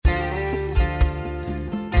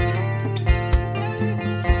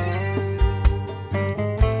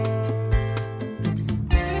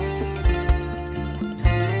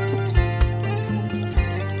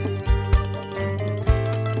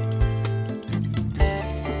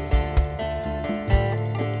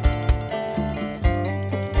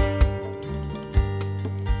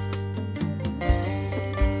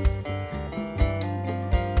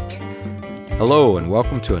Hello, and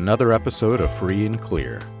welcome to another episode of Free and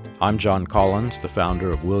Clear. I'm John Collins, the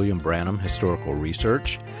founder of William Branham Historical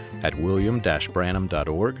Research at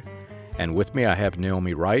william-branham.org, and with me I have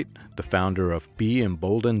Naomi Wright, the founder of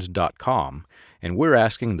BeEmboldened.com, and we're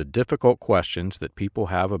asking the difficult questions that people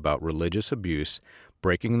have about religious abuse,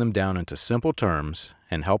 breaking them down into simple terms,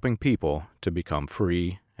 and helping people to become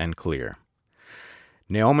free and clear.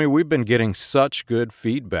 Naomi, we've been getting such good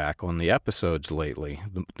feedback on the episodes lately.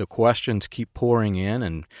 The questions keep pouring in,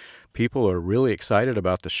 and people are really excited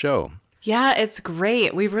about the show. Yeah, it's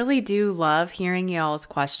great. We really do love hearing y'all's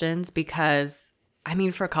questions because,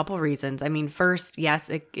 for a couple reasons. First, yes,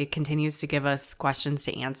 it continues to give us questions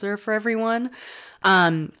to answer for everyone.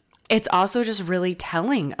 It's also just really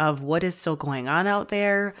telling of what is still going on out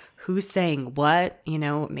there, who's saying what.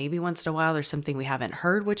 Maybe once in a while there's something we haven't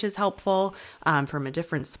heard, which is helpful from a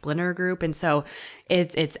different splinter group. And so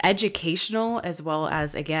it's educational as well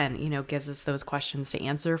as, again, gives us those questions to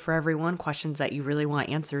answer for everyone, questions that you really want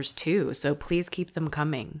answers to. So please keep them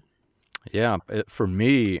coming. Yeah, for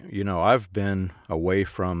me, I've been away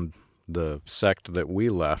from the sect that we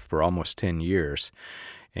left for almost 10 years.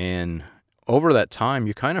 And over that time,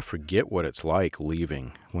 you kind of forget what it's like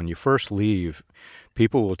leaving. When you first leave,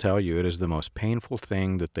 people will tell you it is the most painful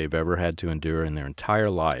thing that they've ever had to endure in their entire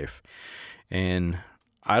life. And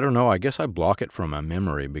I don't know, I guess I block it from my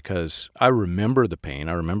memory because I remember the pain.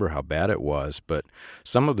 I remember how bad it was, but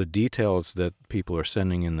some of the details that people are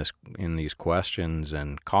sending in these questions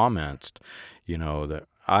and comments, that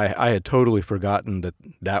I had totally forgotten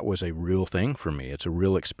that was a real thing for me. It's a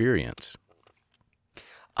real experience.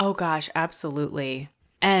 Oh gosh, absolutely.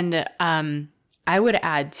 And I would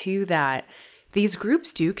add to that, these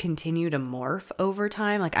groups do continue to morph over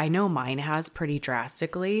time. Like I know mine has pretty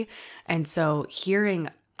drastically. And so hearing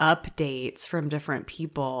updates from different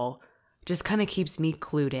people just kind of keeps me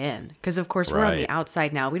clued in. Because of course we're on the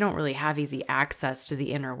outside now. We don't really have easy access to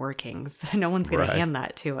the inner workings. No one's going to hand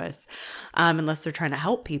that to us unless they're trying to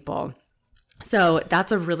help people. So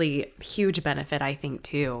that's a really huge benefit, I think,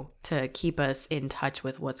 too, to keep us in touch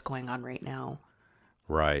with what's going on right now.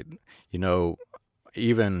 Right.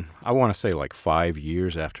 Even, I want to say like 5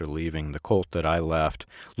 years after leaving, the cult that I left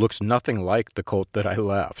looks nothing like the cult that I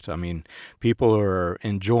left. People are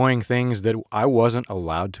enjoying things that I wasn't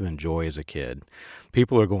allowed to enjoy as a kid.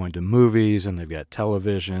 People are going to movies and they've got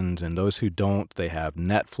televisions, and those who don't, they have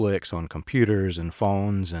Netflix on computers and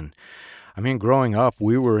phones. And growing up,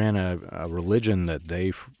 we were in a religion that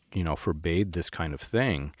they, forbade this kind of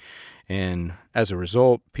thing. And as a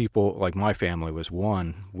result, people, like my family was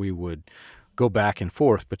one, we would go back and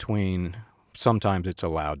forth between sometimes it's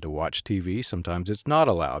allowed to watch TV, sometimes it's not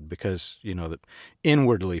allowed because, that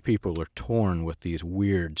inwardly people are torn with these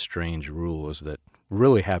weird, strange rules that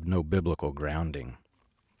really have no biblical grounding.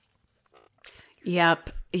 Yep.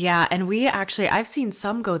 Yeah. And I've seen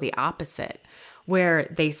some go the opposite, where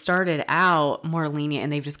they started out more lenient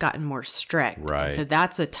and they've just gotten more strict. Right. So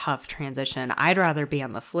that's a tough transition. I'd rather be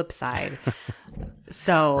on the flip side.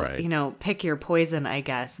 So, pick your poison, I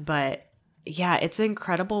guess. But yeah, it's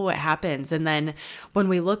incredible what happens. And then when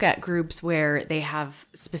we look at groups where they have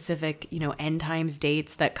specific, end times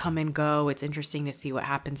dates that come and go, it's interesting to see what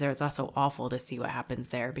happens there. It's also awful to see what happens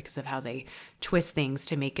there because of how they twist things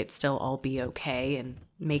to make it still all be okay and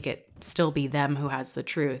make it still be them who has the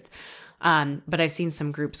truth. But I've seen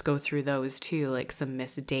some groups go through those too, like some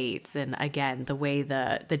missed dates. And again, the way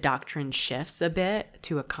the doctrine shifts a bit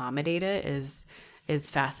to accommodate it is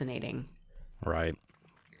fascinating. Right.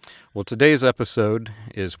 Well, today's episode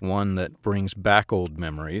is one that brings back old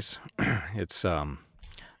memories. It's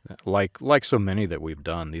like so many that we've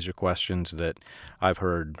done. These are questions that I've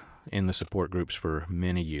heard in the support groups for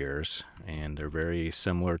many years, and they're very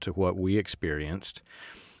similar to what we experienced.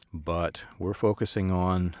 But we're focusing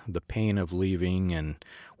on the pain of leaving and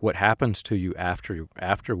what happens to you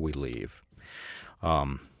after we leave.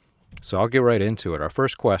 So I'll get right into it. Our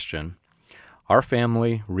first question. Our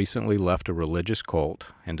family recently left a religious cult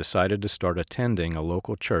and decided to start attending a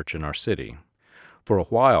local church in our city. For a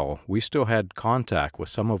while, we still had contact with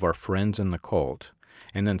some of our friends in the cult,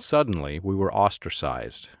 and then suddenly we were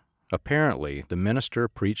ostracized. Apparently, the minister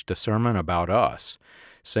preached a sermon about us,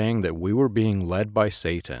 saying that we were being led by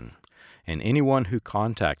Satan, and anyone who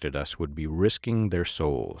contacted us would be risking their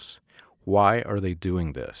souls. Why are they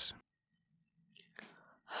doing this?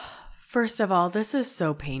 First of all, this is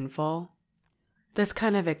so painful. this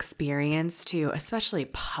kind of experience to, especially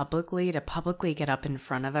publicly, to publicly get up in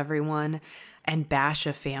front of everyone and bash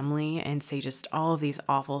a family and say just all of these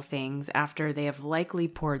awful things after they have likely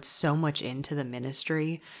poured so much into the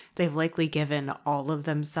ministry. They've likely given all of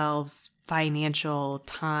themselves, financial,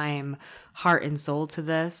 time, heart, and soul to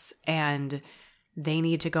this, and they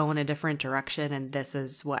need to go in a different direction, and this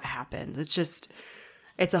is what happens.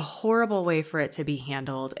 It's a horrible way for it to be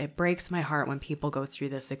handled. It breaks my heart when people go through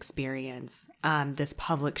this experience. This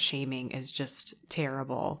public shaming is just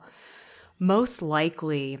terrible. Most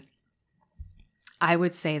likely, I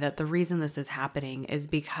would say that the reason this is happening is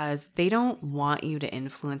because they don't want you to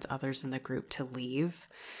influence others in the group to leave.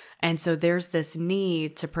 And so there's this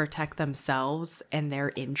need to protect themselves and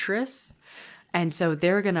their interests. And so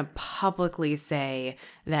they're going to publicly say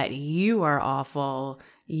that you are awful,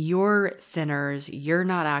 you're sinners, you're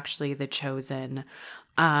not actually the chosen.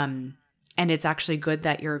 And it's actually good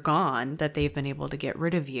that you're gone, that they've been able to get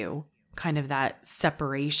rid of you. Kind of that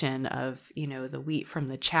separation of, the wheat from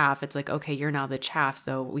the chaff. It's like, okay, you're now the chaff,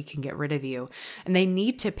 so we can get rid of you. And they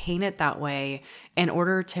need to paint it that way in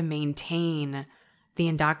order to maintain the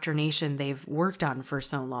indoctrination they've worked on for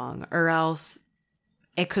so long, or else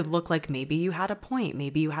it could look like maybe you had a point,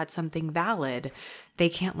 maybe you had something valid. They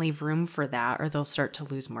can't leave room for that, or they'll start to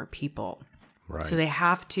lose more people. Right. So they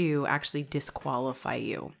have to actually disqualify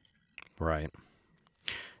you. Right.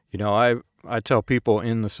 I tell people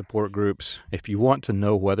in the support groups, if you want to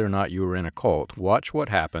know whether or not you are in a cult, watch what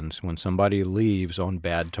happens when somebody leaves on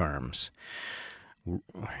bad terms.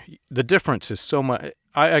 The difference is so much.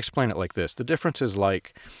 I explain it like this. The difference is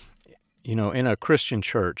like, in a Christian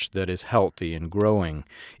church that is healthy and growing,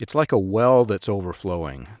 it's like a well that's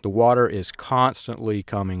overflowing. The water is constantly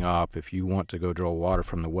coming up. If you want to go draw water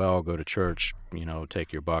from the well, go to church,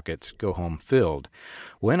 take your buckets, go home filled.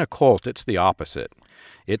 Well, in a cult, it's the opposite.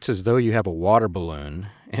 It's as though you have a water balloon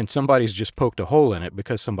and somebody's just poked a hole in it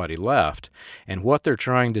because somebody left. And what they're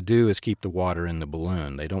trying to do is keep the water in the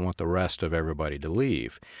balloon. They don't want the rest of everybody to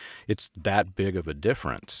leave. It's that big of a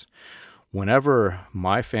difference. Whenever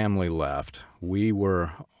my family left, we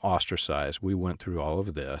were ostracized. We went through all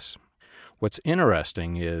of this. What's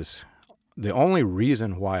interesting is the only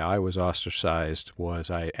reason why I was ostracized was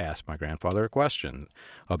I asked my grandfather a question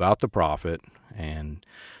about the prophet, and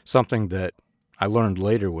something that I learned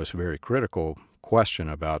later was a very critical question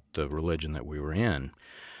about the religion that we were in.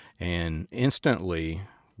 And instantly,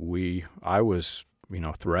 I was,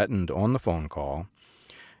 threatened on the phone call.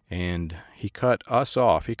 And he cut us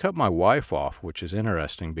off. He cut my wife off, which is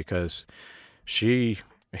interesting because he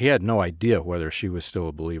had no idea whether she was still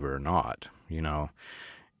a believer or not.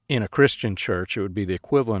 In a Christian church, it would be the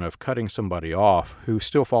equivalent of cutting somebody off who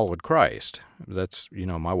still followed Christ. That's,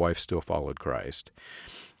 my wife still followed Christ.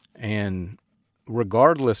 And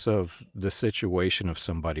regardless of the situation of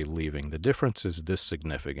somebody leaving, the difference is this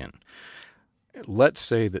significant. Let's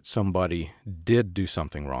say that somebody did do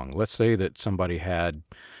something wrong. Let's say that somebody had,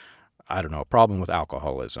 a problem with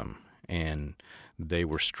alcoholism, and they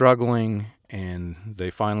were struggling, and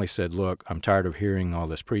they finally said, look, I'm tired of hearing all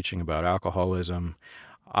this preaching about alcoholism.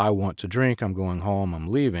 I want to drink. I'm going home.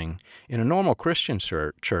 I'm leaving. In a normal Christian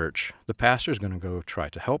church, the pastor is going to go try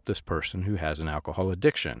to help this person who has an alcohol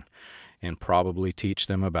addiction and probably teach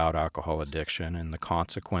them about alcohol addiction and the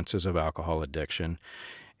consequences of alcohol addiction.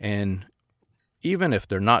 And even if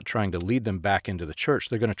they're not trying to lead them back into the church,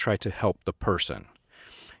 they're going to try to help the person.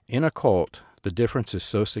 In a cult, the difference is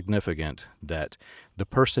so significant that the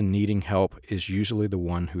person needing help is usually the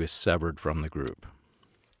one who is severed from the group.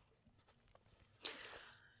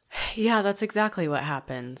 Yeah, that's exactly what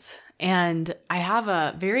happens. And I have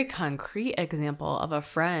a very concrete example of a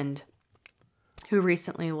friend who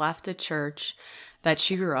recently left a church that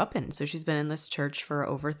she grew up in. So she's been in this church for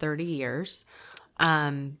over 30 years.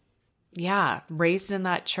 Raised in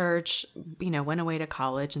that church, went away to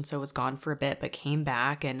college and so was gone for a bit, but came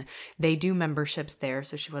back, and they do memberships there.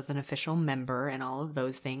 So she was an official member and all of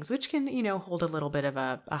those things, which can, hold a little bit of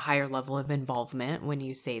a higher level of involvement when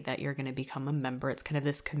you say that you're going to become a member. It's kind of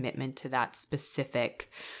this commitment to that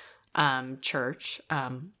specific church,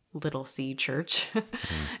 little C church.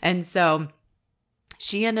 And so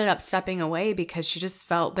she ended up stepping away because she just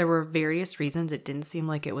felt there were various reasons it didn't seem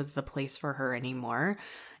like it was the place for her anymore.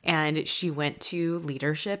 And she went to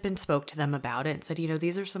leadership and spoke to them about it and said,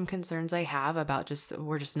 these are some concerns I have about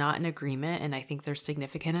we're just not in agreement. And I think they're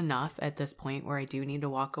significant enough at this point where I do need to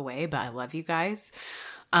walk away, but I love you guys.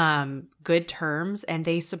 Good terms. And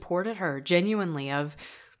they supported her genuinely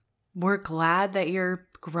we're glad that you're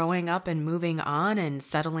growing up and moving on and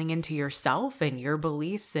settling into yourself and your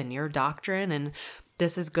beliefs and your doctrine. And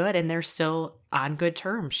this is good. And they're still on good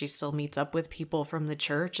terms. She still meets up with people from the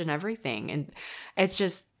church and everything. And it's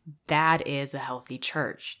just, that is a healthy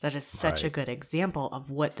church. That is such a good example of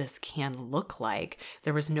what this can look like.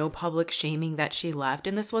 There was no public shaming that she left.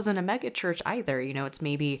 And this wasn't a mega church either. You know, it's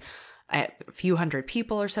maybe a few hundred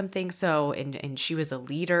people or something. So, and she was a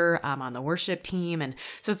leader on the worship team. And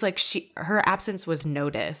so it's like her absence was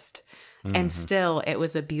noticed. Mm-hmm. And still, it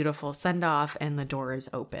was a beautiful send-off and the door is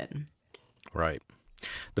open. Right.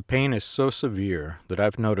 The pain is so severe that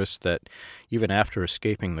I've noticed that even after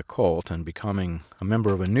escaping the cult and becoming a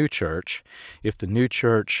member of a new church, if the new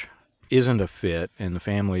church isn't a fit and the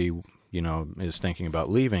family, you know, is thinking about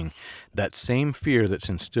leaving, that same fear that's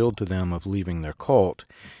instilled to them of leaving their cult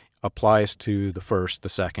applies to the first, the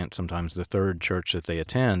second, sometimes the third church that they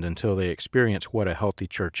attend until they experience what a healthy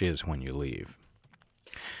church is when you leave.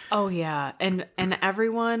 Oh, yeah. And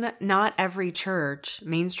everyone, not every church,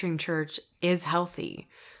 mainstream church, is healthy.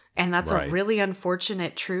 And that's a really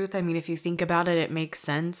unfortunate truth. I mean, if you think about it, it makes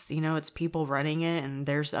sense. You know, it's people running it and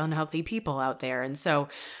there's unhealthy people out there. And so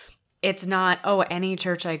it's not, oh, any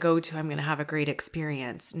church I go to, I'm going to have a great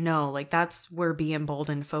experience. No, like that's where Be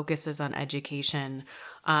Emboldened focuses on education.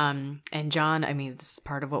 And John, I mean, this is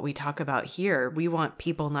part of what we talk about here. We want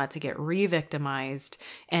people not to get re-victimized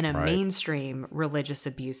in a mainstream religious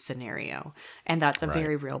abuse scenario. And that's a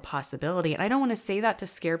very real possibility. And I don't want to say that to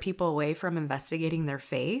scare people away from investigating their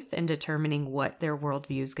faith and determining what their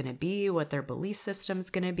worldview is going to be, what their belief system is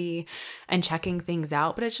going to be, and checking things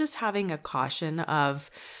out. But it's just having a caution of,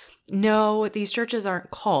 no, these churches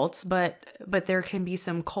aren't cults, but there can be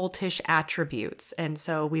some cultish attributes. And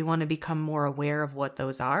so we want to become more aware of what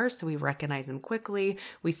those are so we recognize them quickly,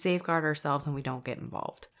 we safeguard ourselves, and we don't get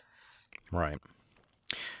involved. Right.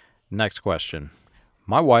 Next question.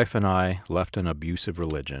 My wife and I left an abusive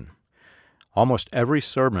religion. Almost every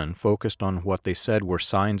sermon focused on what they said were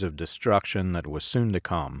signs of destruction that was soon to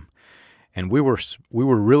come. And we were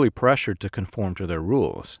really pressured to conform to their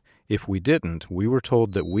rules. If we didn't, we were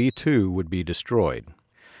told that we too would be destroyed.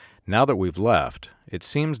 Now that we've left, it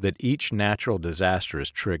seems that each natural disaster is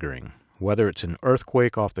triggering, whether it's an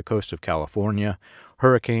earthquake off the coast of California,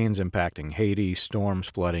 hurricanes impacting Haiti, storms,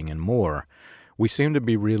 flooding, and more. We seem to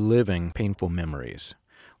be reliving painful memories.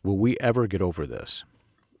 Will we ever get over this?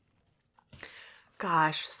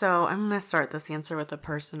 Gosh, so I'm going to start this answer with a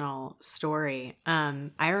personal story.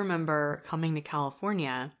 I remember coming to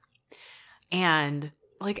California and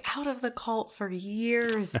like out of the cult for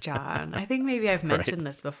years, John. I think maybe I've mentioned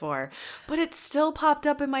this before, but it still popped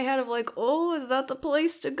up in my head of like, oh, is that the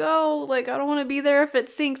place to go? Like, I don't want to be there if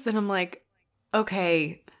it sinks. And I'm like,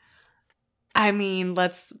 okay, I mean,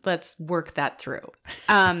 let's work that through.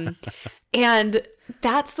 And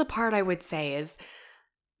that's the part I would say is,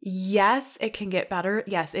 yes, it can get better.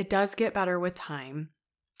 Yes, it does get better with time.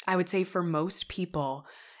 I would say for most people,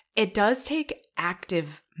 it does take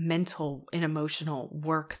active mental and emotional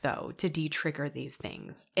work, though, to de-trigger these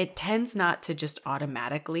things. It tends not to just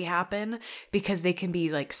automatically happen because they can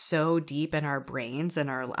be like so deep in our brains and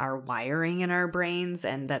our wiring in our brains,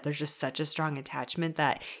 and that there's just such a strong attachment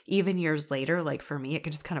that even years later, like for me, it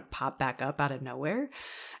could just kind of pop back up out of nowhere.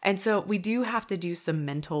 And so we do have to do some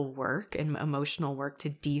mental work and emotional work to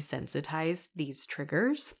desensitize these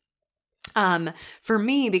triggers. For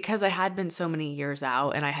me, because I had been so many years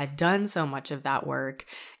out and I had done so much of that work,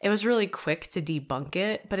 it was really quick to debunk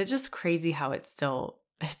it, but it's just crazy how it's still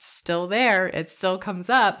there. It still comes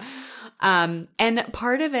up. And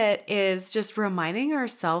part of it is just reminding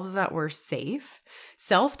ourselves that we're safe.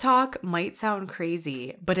 Self-talk might sound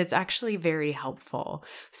crazy, but it's actually very helpful.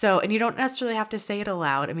 So, and you don't necessarily have to say it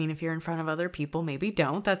aloud. I mean, if you're in front of other people, maybe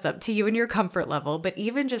don't. That's up to you and your comfort level. But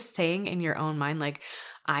even just saying in your own mind, like,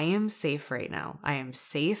 I am safe right now. I am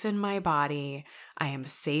safe in my body. I am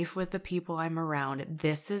safe with the people I'm around.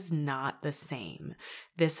 This is not the same.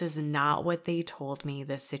 This is not what they told me.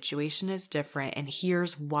 This situation is different. And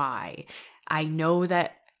here's why. I know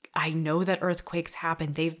that earthquakes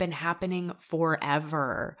happen. They've been happening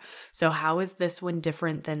forever. So how is this one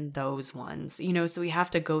different than those ones? You know, so we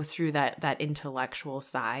have to go through that intellectual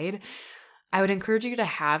side. I would encourage you to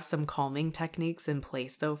have some calming techniques in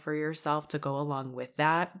place, though, for yourself to go along with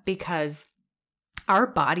that, because our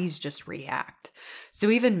bodies just react. So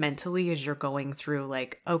even mentally, as you're going through,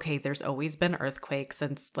 like, okay, there's always been earthquakes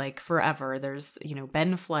since like forever. There's,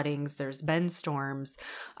 been floodings, there's been storms.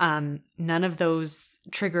 None of those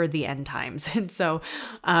triggered the end times. And so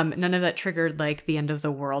none of that triggered like the end of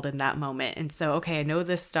the world in that moment. And so, okay, I know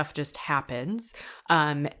this stuff just happens.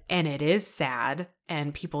 And it is sad.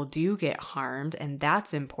 and people do get harmed, and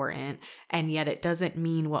that's important. And yet it doesn't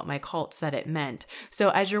mean what my cult said it meant. So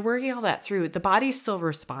as you're working all that through, the body's still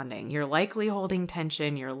responding. You're likely holding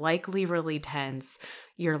tension. You're likely really tense.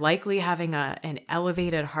 You're likely having an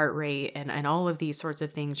elevated heart rate and all of these sorts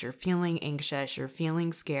of things. You're feeling anxious. You're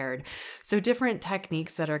feeling scared. So different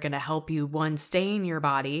techniques that are going to help you, one, stay in your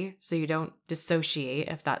body so you don't dissociate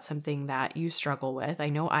if that's something that you struggle with. I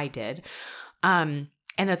know I did.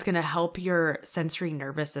 And that's going to help your sensory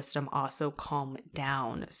nervous system also calm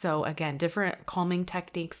down. So again, different calming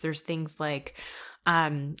techniques. There's things like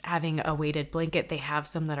having a weighted blanket. They have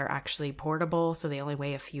some that are actually portable, so they only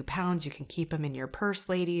weigh a few pounds. You can keep them in your purse,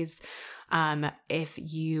 ladies. If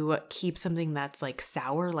you keep something that's like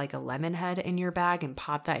sour, like a lemon head in your bag and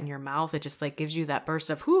pop that in your mouth, it just like gives you that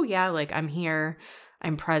burst of, whoo, yeah, like I'm here,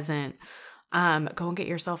 I'm present. Go and get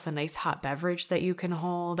yourself a nice hot beverage that you can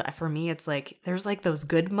hold. For me, it's like, there's like those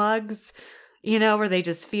good mugs, where they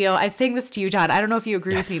just feel, I'm saying this to you, John, I don't know if you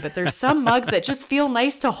agree with me, but there's some mugs that just feel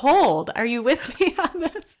nice to hold. Are you with me on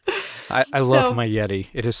this? I love my Yeti.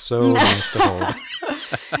 It is so nice to hold.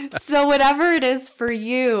 So whatever it is for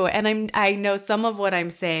you, and I know some of what I'm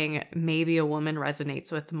saying, maybe a woman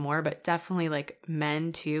resonates with more, but definitely like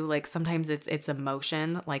men too. Like sometimes it's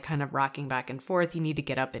emotion, like kind of rocking back and forth. You need to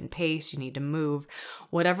get up in pace. You need to move,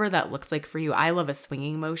 whatever that looks like for you. I love a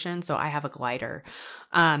swinging motion, so I have a glider,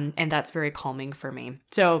 and that's very calming for me.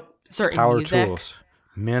 So certain power music. Tools.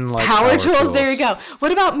 Men like power tools. There you go.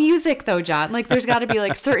 What about music though, John? Like there's got to be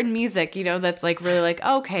like certain music, that's like really like,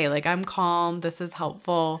 okay, like I'm calm. This is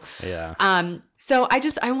helpful. Yeah. So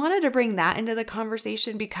I wanted to bring that into the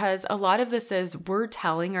conversation because a lot of this is we're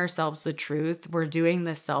telling ourselves the truth. We're doing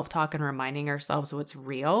this self-talk and reminding ourselves what's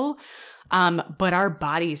real. But our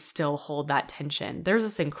bodies still hold that tension. There's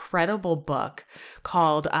this incredible book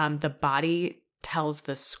called The Body Tells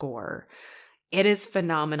the Score. It is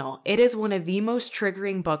phenomenal. It is one of the most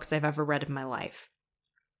triggering books I've ever read in my life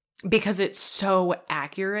because it's so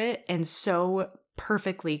accurate and so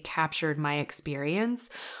perfectly captured my experience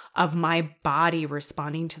of my body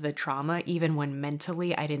responding to the trauma, even when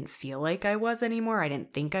mentally I didn't feel like I was anymore. I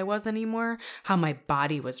didn't think I was anymore, how my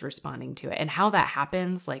body was responding to it and how that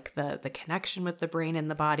happens, like the connection with the brain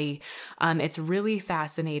and the body. It's really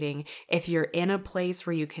fascinating. If you're in a place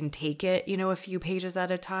where you can take it, a few pages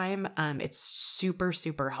at a time, it's super,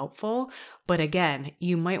 super helpful. But again,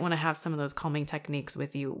 you might want to have some of those calming techniques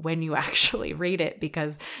with you when you actually read it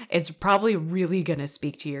because it's probably really going to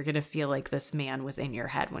speak to you. You're going to feel like this man was in your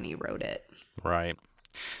head when he wrote it. Right.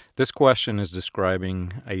 This question is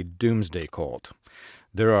describing a doomsday cult.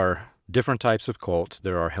 There are different types of cults.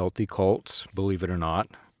 There are healthy cults, believe it or not,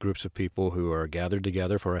 groups of people who are gathered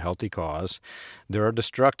together for a healthy cause. There are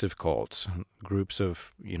destructive cults, groups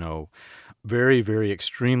of, very, very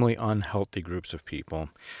extremely unhealthy groups of people.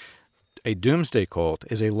 A doomsday cult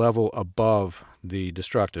is a level above the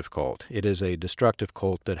destructive cult. It is a destructive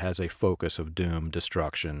cult that has a focus of doom,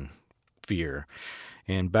 destruction, fear.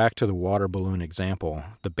 And back to the water balloon example,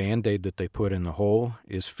 the Band-Aid that they put in the hole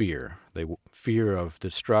is fear. Fear of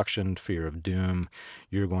destruction, fear of doom.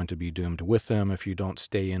 You're going to be doomed with them if you don't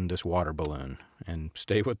stay in this water balloon and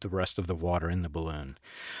stay with the rest of the water in the balloon.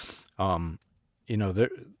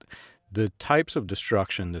 The types of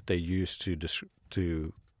destruction that they use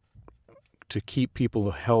to keep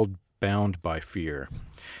people held bound by fear.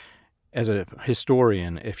 As a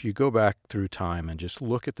historian, if you go back through time and just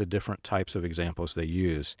look at the different types of examples they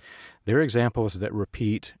use, they're examples that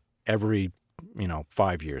repeat every,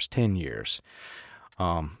 5 years, 10 years.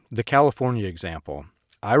 The California example,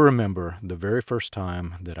 I remember the very first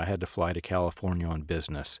time that I had to fly to California on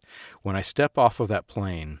business. When I step off of that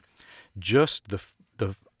plane, just the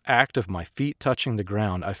act of my feet touching the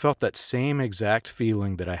ground, I felt that same exact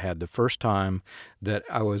feeling that I had the first time that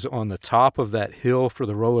I was on the top of that hill for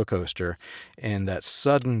the roller coaster and that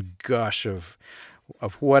sudden gush of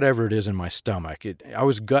whatever it is in my stomach. I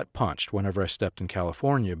was gut punched whenever I stepped in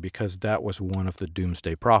California because that was one of the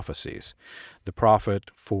doomsday prophecies. The prophet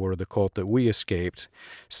for the cult that we escaped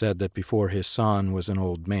said that before his son was an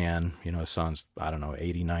old man, his son's,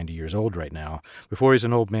 80, 90 years old right now. Before he's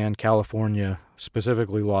an old man, California,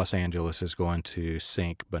 specifically Los Angeles, is going to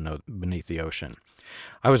sink beneath the ocean.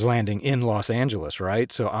 I was landing in Los Angeles, right?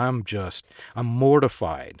 So I'm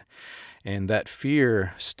mortified. And that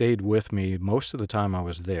fear stayed with me most of the time I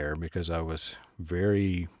was there because I was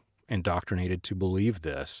very indoctrinated to believe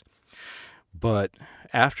this. But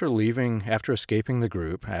after escaping the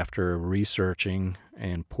group, after researching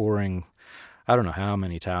and pouring, I don't know how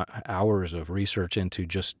many hours of research into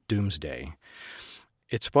just doomsday,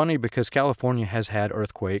 it's funny because California has had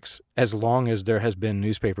earthquakes as long as there has been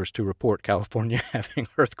newspapers to report California having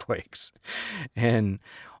earthquakes. And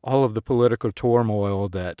all of the political turmoil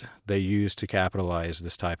that they use to capitalize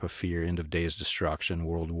this type of fear, end of days destruction,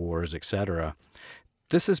 world wars, etc.,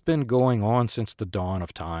 this has been going on since the dawn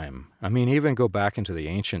of time. I mean, even go back into the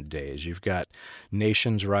ancient days. You've got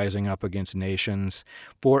nations rising up against nations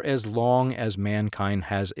for as long as mankind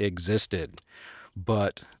has existed.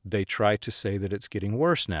 But they try to say that it's getting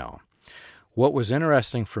worse now. What was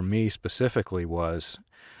interesting for me specifically was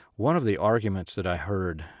one of the arguments that I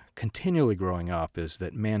heard continually growing up is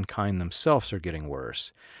that mankind themselves are getting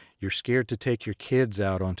worse. You're scared to take your kids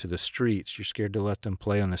out onto the streets. You're scared to let them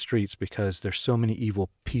play on the streets because there's so many evil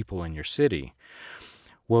people in your city.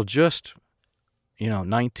 Well, just,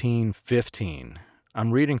 1915,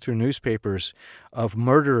 I'm reading through newspapers of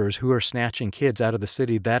murderers who are snatching kids out of the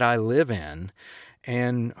city that I live in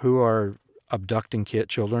and who are abducting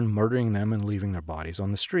children, murdering them, and leaving their bodies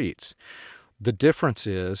on the streets. The difference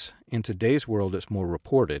is, in today's world, it's more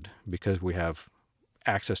reported because we have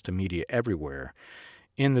access to media everywhere.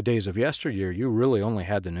 In the days of yesteryear, you really only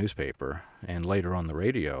had the newspaper and later on the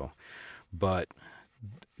radio, but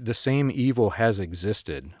the same evil has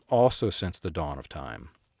existed also since the dawn of time.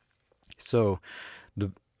 So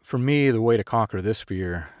for me, the way to conquer this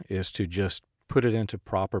fear is to just put it into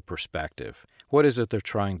proper perspective. What is it they're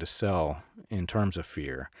trying to sell in terms of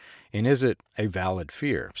fear? And is it a valid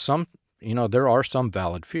fear? There are some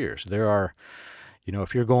valid fears. There are,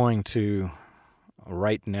 if you're going to,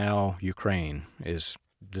 right now, Ukraine is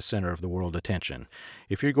the center of the world attention.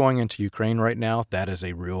 If you're going into Ukraine right now, that is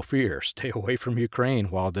a real fear. Stay away from Ukraine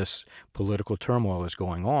while this political turmoil is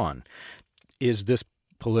going on. Is this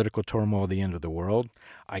political turmoil the end of the world?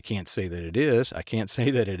 I can't say that it is. I can't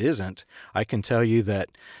say that it isn't. I can tell you that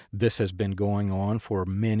this has been going on for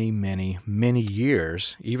many, many, many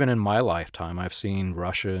years. Even in my lifetime, I've seen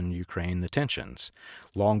Russia and Ukraine, the tensions,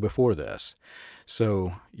 long before this.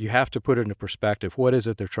 So you have to put it into perspective. What is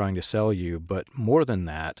it they're trying to sell you? But more than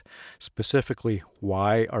that, specifically,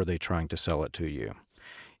 why are they trying to sell it to you?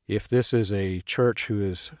 If this is a church who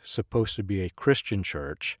is supposed to be a Christian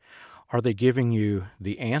church, are they giving you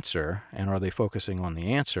the answer, and are they focusing on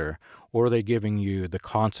the answer, or are they giving you the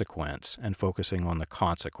consequence and focusing on the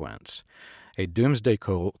consequence? A doomsday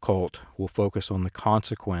cult will focus on the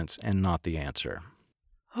consequence and not the answer.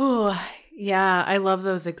 Oh, yeah, I love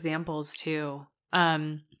those examples too.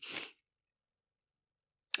 I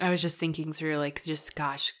was just thinking through,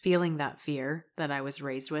 feeling that fear that I was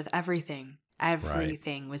raised with. Everything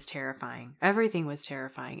was terrifying. Everything was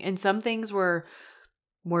terrifying. And some things were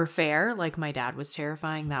fair, like my dad was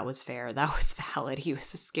terrifying. That was fair. That was valid. He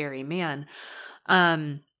was a scary man.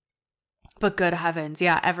 But good heavens,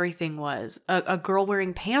 yeah, everything was. A girl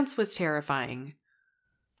wearing pants was terrifying.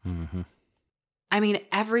 Mm-hmm. I mean,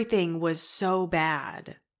 everything was so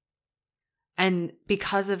bad. And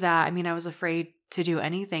because of that, I was afraid to do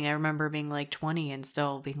anything. I remember being 20 and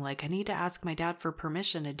still being I need to ask my dad for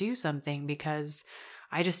permission to do something because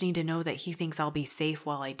I just need to know that he thinks I'll be safe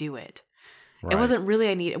while I do it. Right. It wasn't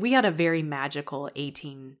really we had a very magical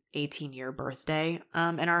 18-year birthday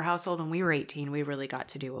in our household. When we were 18, we really got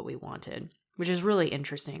to do what we wanted, which is really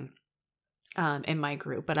interesting in my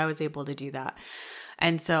group, but I was able to do that.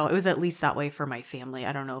 And so it was at least that way for my family.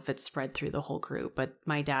 I don't know if it spread through the whole group, but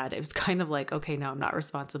my dad, it was kind of okay, no, I'm not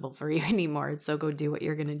responsible for you anymore. So go do what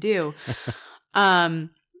you're going to do. And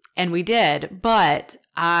we did, but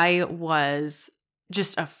I was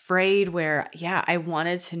just afraid I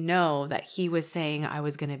wanted to know that he was saying I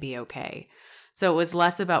was going to be okay. So it was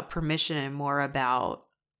less about permission and more about,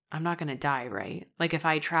 I'm not going to die, right? If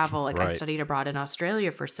I travel, right. I studied abroad in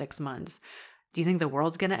Australia for 6 months. Do you think the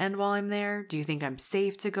world's going to end while I'm there? Do you think I'm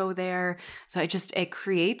safe to go there? So it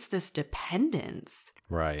creates this dependence.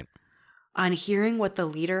 Right. On hearing what the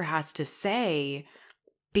leader has to say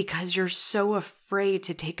because you're so afraid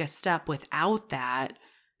to take a step without that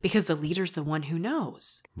because the leader's the one who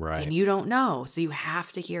knows. Right. And you don't know. So you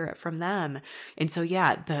have to hear it from them. And so,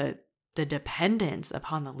 yeah, the dependence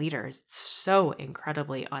upon the leader is so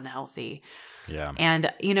incredibly unhealthy. Yeah.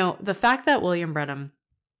 And, the fact that William Branham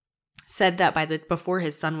said that before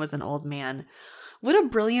his son was an old man, what a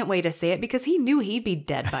brilliant way to say it, because he knew he'd be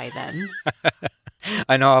dead by then.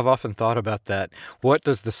 I know, I've often thought about that. What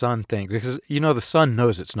does the son think? Because, the son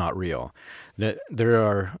knows it's not real. That there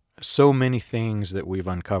are so many things that we've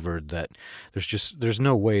uncovered that there's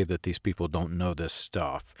no way that these people don't know this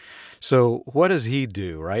stuff. So what does he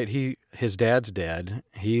do, right? His dad's dead.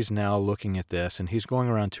 He's now looking at this and he's going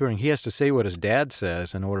around touring. He has to say what his dad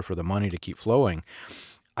says in order for the money to keep flowing.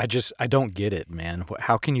 I don't get it, man.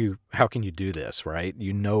 How can you do this, right?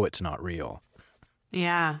 You know it's not real.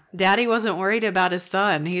 Yeah. Daddy wasn't worried about his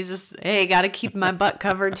son. He's just, hey, got to keep my butt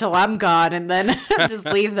covered till I'm gone and then just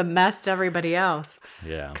leave the mess to everybody else.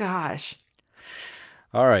 Yeah. Gosh.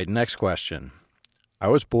 All right, next question. I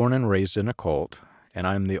was born and raised in a cult, and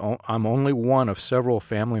I'm only one of several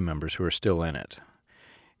family members who are still in it.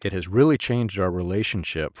 It has really changed our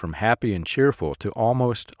relationship from happy and cheerful to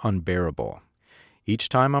almost unbearable. Each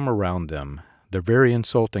time I'm around them, they're very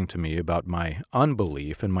insulting to me about my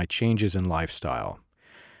unbelief and my changes in lifestyle.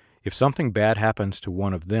 If something bad happens to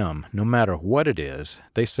one of them, no matter what it is,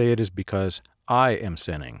 they say it is because I am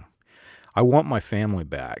sinning. I want my family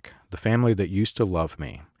back, the family that used to love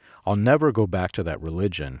me. I'll never go back to that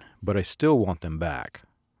religion, but I still want them back.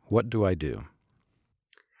 What do I do?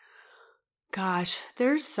 Gosh,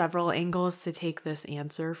 there's several angles to take this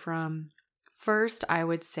answer from. First, I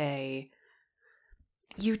would say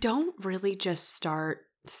you don't really just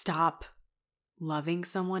stop loving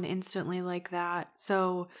someone instantly like that.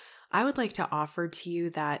 So I would like to offer to you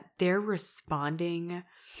that they're responding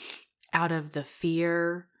out of the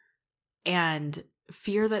fear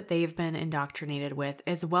that they've been indoctrinated with,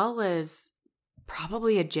 as well as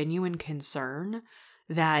probably a genuine concern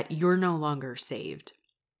that you're no longer saved.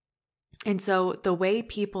 And so the way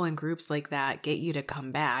people in groups like that get you to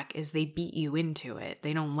come back is they beat you into it.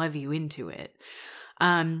 They don't love you into it.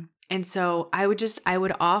 And so I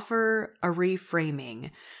would offer a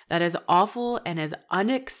reframing that as awful and as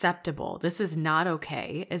unacceptable, this is not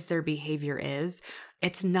okay as their behavior is,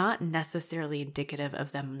 it's not necessarily indicative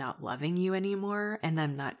of them not loving you anymore and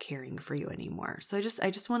them not caring for you anymore. So I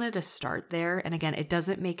just wanted to start there. And again, it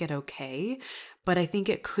doesn't make it okay, but I think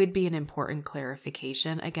it could be an important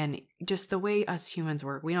clarification. Again, just the way us humans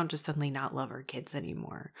work, we don't just suddenly not love our kids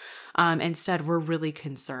anymore. Instead, we're really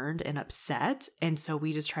concerned and upset. And so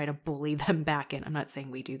we just try to bully them back in. I'm not saying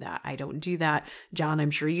we do that. I don't do that. John,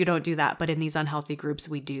 I'm sure you don't do that. But in these unhealthy groups,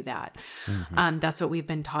 we do that. Mm-hmm. That's what we've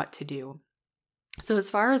been taught to do. So as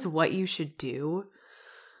far as what you should do,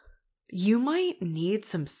 you might need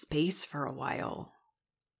some space for a while.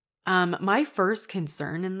 My first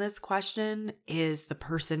concern in this question is the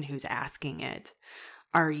person who's asking it.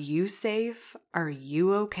 Are you safe? Are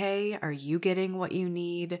you okay? Are you getting what you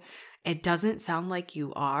need? It doesn't sound like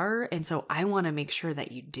you are. And so I want to make sure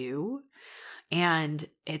that you do. And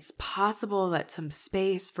it's possible that some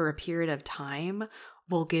space for a period of time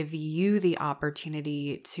will give you the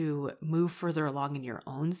opportunity to move further along in your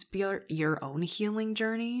own healing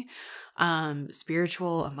journey,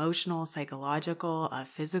 spiritual, emotional, psychological,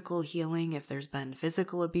 physical healing, if there's been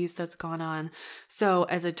physical abuse that's gone on. So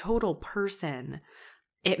as a total person,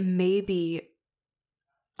 it may be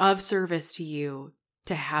of service to you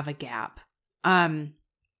to have a gap.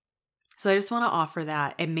 So I just want to offer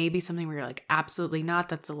that. It may be something where you're like, absolutely not.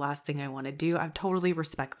 That's the last thing I want to do. I totally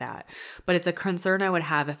respect that. But it's a concern I would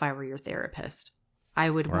have if I were your therapist.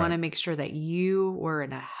 I would want to make sure that you were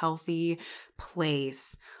in a healthy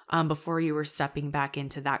place before you were stepping back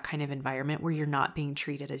into that kind of environment where you're not being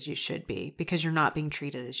treated as you should be, because you're not being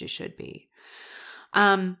treated as you should be.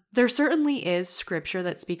 There certainly is scripture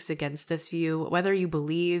that speaks against this view, whether you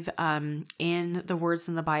believe in the words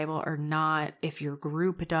in the Bible or not. If your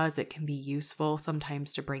group does, it can be useful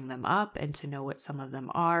sometimes to bring them up and to know what some of them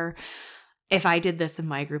are. If I did this in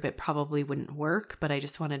my group, it probably wouldn't work, but I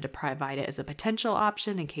just wanted to provide it as a potential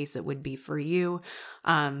option in case it would be for you.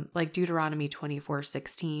 Like Deuteronomy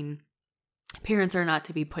 24:16. Parents are not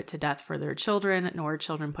to be put to death for their children, nor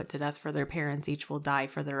children put to death for their parents. Each will die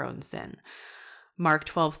for their own sin. Mark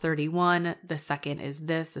 12:31, the second is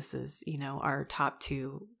this is, our top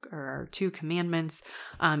two, or our two commandments.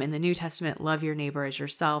 In the New Testament, love your neighbor as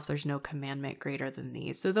yourself. There's no commandment greater than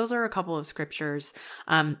these. So those are a couple of scriptures.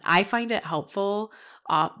 I find it helpful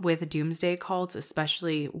with doomsday cults,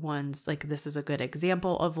 especially ones like this is a good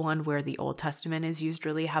example of one where the Old Testament is used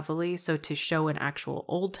really heavily. So to show an actual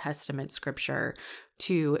Old Testament scripture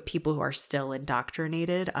to people who are still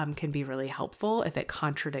indoctrinated can be really helpful if it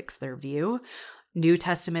contradicts their view. New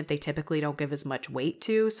Testament, they typically don't give as much weight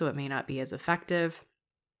to, so it may not be as effective.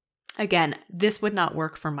 Again, this would not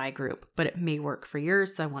work for my group, but it may work for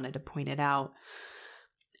yours, so I wanted to point it out.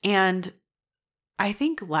 And I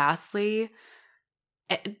think lastly,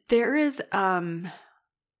 there is,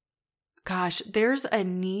 there's a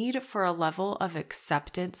need for a level of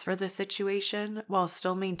acceptance for the situation while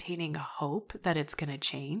still maintaining hope that it's going to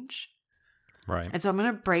change. Right. And so I'm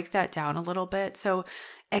going to break that down a little bit. So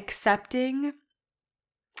accepting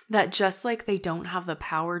that just like they don't have the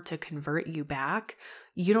power to convert you back,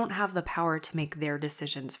 you don't have the power to make their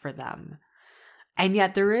decisions for them. And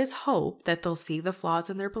yet there is hope that they'll see the flaws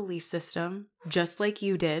in their belief system, just like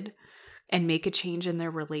you did, and make a change in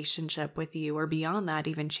their relationship with you, or beyond that,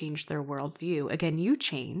 even change their worldview. Again, you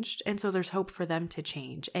changed, and so there's hope for them to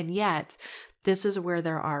change. And yet, this is where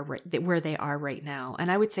they are right now.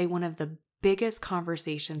 And I would say one of the biggest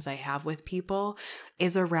conversations I have with people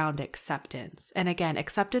is around acceptance. And again,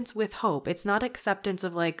 acceptance with hope. It's not acceptance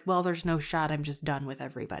of like, well, there's no shot, I'm just done with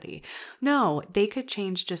everybody. No, they could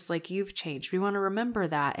change just like you've changed. We want to remember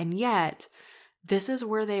that. And yet, this is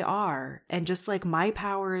where they are. And just like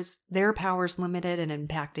their power is limited and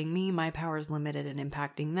impacting me, my power is limited and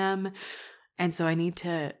impacting them. And so I need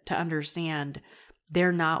to understand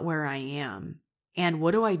they're not where I am. And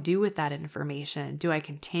what do I do with that information? Do I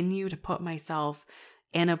continue to put myself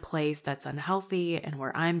in a place that's unhealthy and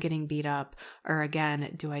where I'm getting beat up? Or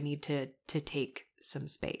again, do I need to take some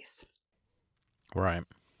space? Right.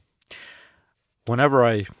 Whenever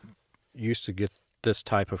I used to get this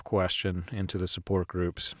type of question into the support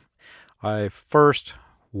groups, I first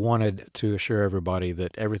wanted to assure everybody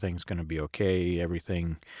that everything's going to be okay,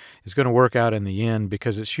 everything is going to work out in the end,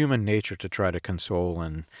 because it's human nature to try to console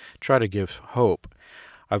and try to give hope.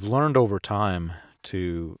 I've learned over time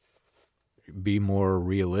to be more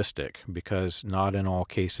realistic, because not in all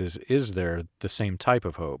cases is there the same type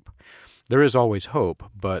of hope. There is always hope,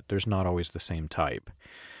 but there's not always the same type.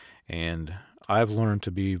 And I've learned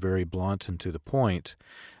to be very blunt and to the point.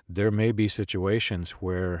 There may be situations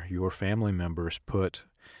where your family members put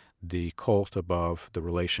the cult above the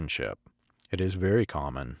relationship. It is very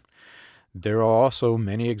common. There are also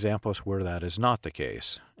many examples where that is not the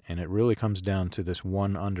case, and it really comes down to this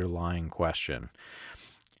one underlying question.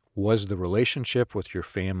 Was the relationship with your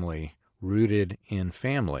family rooted in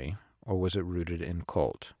family, or was it rooted in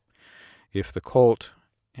cult? If the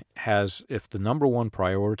number one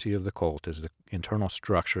priority of the cult is the internal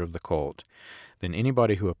structure of the cult, then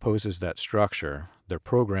anybody who opposes that structure, they're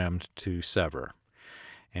programmed to sever.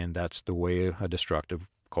 And that's the way a destructive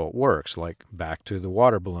cult works. Like back to the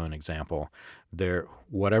water balloon example,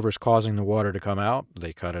 whatever's causing the water to come out,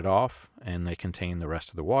 they cut it off and they contain the rest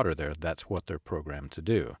of the water there. That's what they're programmed to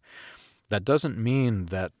do. That doesn't mean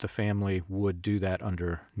that the family would do that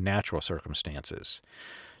under natural circumstances.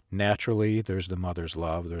 Naturally, there's the mother's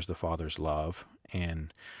love, there's the father's love,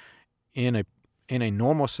 and in a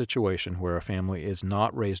normal situation where a family is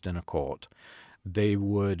not raised in a cult, they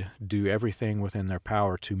would do everything within their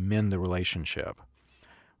power to mend the relationship.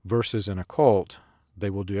 Versus in a cult, they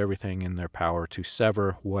will do everything in their power to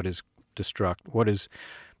sever what is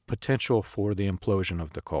potential for the implosion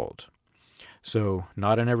of the cult. So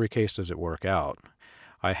not in every case does it work out.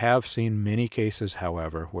 I have seen many cases,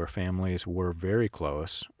 however, where families were very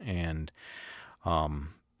close and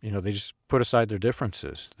they just put aside their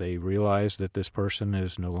differences. They realize that this person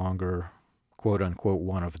is no longer, quote unquote,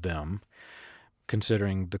 one of them,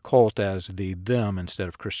 considering the cult as the them instead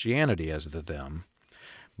of Christianity as the them,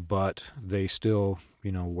 but they still,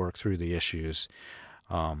 work through the issues.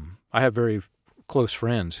 I have very close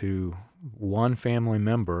friends who one family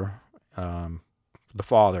member, the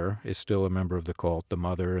father is still a member of the cult, the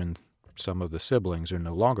mother and some of the siblings are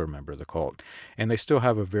no longer a member of the cult, and they still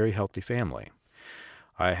have a very healthy family.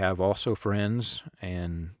 I have also friends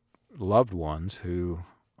and loved ones who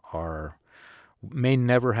may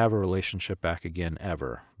never have a relationship back again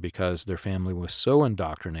ever, because their family was so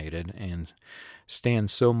indoctrinated and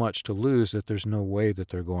stands so much to lose that there's no way that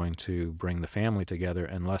they're going to bring the family together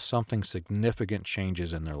unless something significant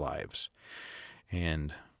changes in their lives.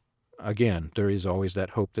 And again, there is always that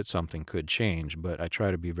hope that something could change, but I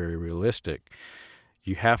try to be very realistic.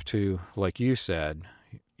 You have to, like you said,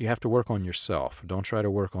 you have to work on yourself. Don't try to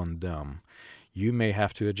work on them. You may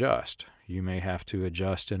have to adjust. You may have to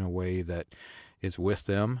adjust in a way that is with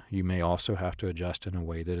them. You may also have to adjust in a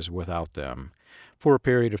way that is without them for a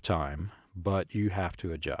period of time, but you have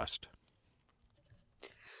to adjust.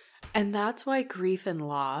 And that's why grief and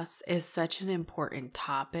loss is such an important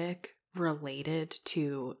topic related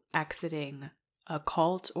to exiting a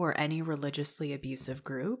cult or any religiously abusive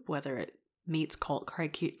group, whether it meets cult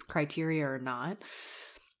criteria or not,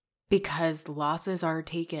 because losses are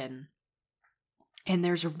taken. And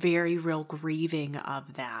there's a very real grieving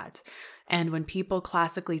of that. And when people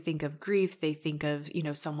classically think of grief, they think of,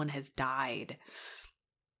 someone has died.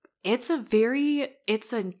 It's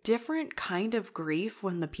a different kind of grief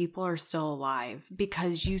when the people are still alive,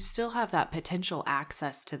 because you still have that potential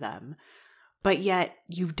access to them, but yet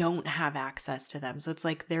you don't have access to them. So it's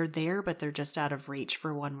like they're there, but they're just out of reach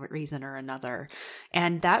for one reason or another.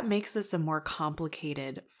 And that makes this a more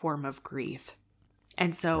complicated form of grief.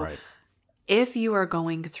 And so right. if you are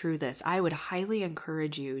going through this, I would highly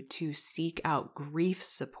encourage you to seek out grief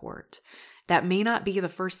support. That may not be the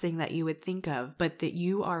first thing that you would think of, but that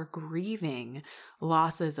you are grieving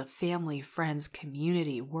losses of family, friends,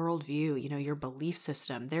 community, worldview, your belief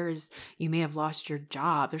system. You may have lost your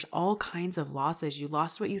job. There's all kinds of losses. You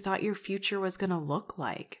lost what you thought your future was going to look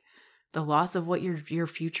like. The loss of what your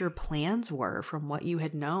future plans were from what you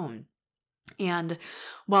had known. And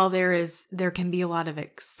while there can be a lot of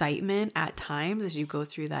excitement at times as you go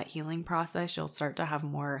through that healing process, you'll start to have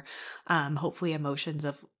more, hopefully, emotions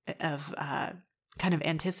of kind of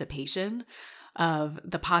anticipation of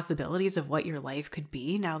the possibilities of what your life could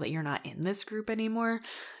be now that you're not in this group anymore.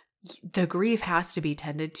 The grief has to be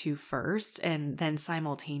tended to first, and then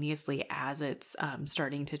simultaneously as it's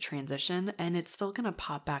starting to transition, and it's still going to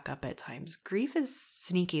pop back up at times. Grief is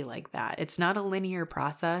sneaky like that. It's not a linear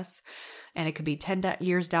process, and it could be 10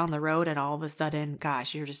 years down the road, and all of a sudden,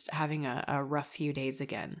 gosh, you're just having a rough few days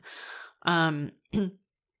again.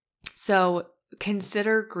 So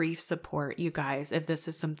consider grief support, you guys, if this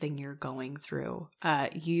is something you're going through.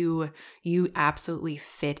 You absolutely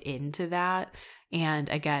fit into that. And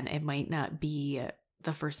again, it might not be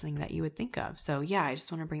the first thing that you would think of. So yeah, I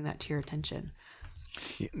just want to bring that to your attention.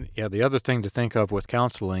 Yeah, the other thing to think of with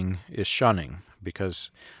counseling is shunning,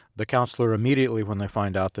 because the counselor immediately, when they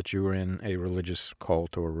find out that you were in a religious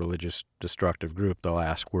cult or religious destructive group, they'll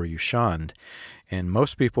ask, were you shunned? And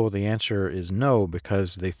most people, the answer is no,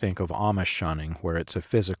 because they think of Amish shunning, where it's a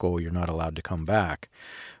physical, you're not allowed to come back.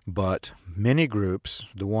 But many groups,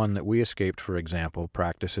 the one that we escaped, for example,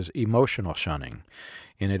 practices emotional shunning.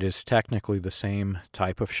 And it is technically the same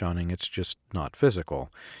type of shunning, it's just not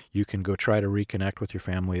physical. You can go try to reconnect with your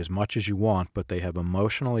family as much as you want, but they have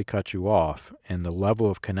emotionally cut you off, and the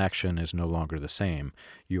level of connection is no longer the same.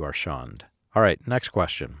 You are shunned. All right, next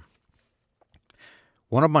question.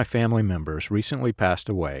 One of my family members recently passed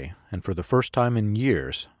away, and for the first time in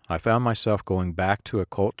years, I found myself going back to a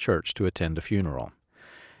cult church to attend a funeral.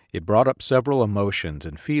 It brought up several emotions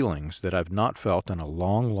and feelings that I've not felt in a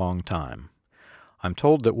long, long time. I'm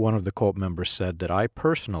told that one of the cult members said that I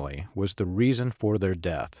personally was the reason for their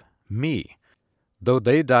death, me. Though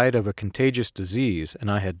they died of a contagious disease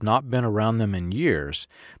and I had not been around them in years,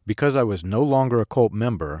 because I was no longer a cult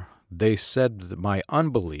member, they said that my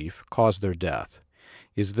unbelief caused their death.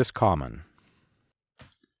 Is this common?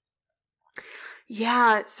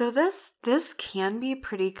 Yeah, so this can be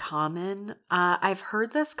pretty common. I've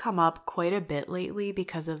heard this come up quite a bit lately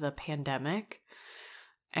because of the pandemic,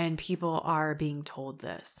 and people are being told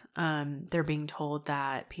this. They're being told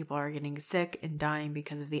that people are getting sick and dying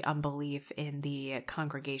because of the unbelief in the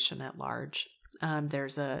congregation at large.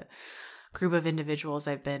 There's a group of individuals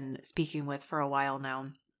I've been speaking with for a while now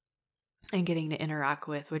and getting to interact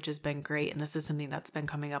with, which has been great. And this is something that's been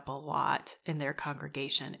coming up a lot in their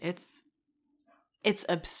congregation. It's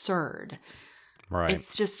absurd. Right.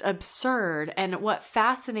 It's just absurd. And what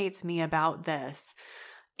fascinates me about this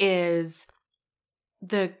is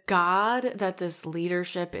the God that this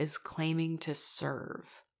leadership is claiming to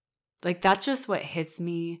serve. Like, that's just what hits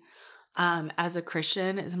me as a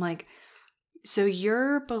Christian. Is I'm like, so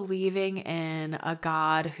you're believing in a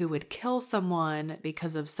God who would kill someone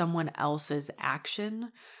because of someone else's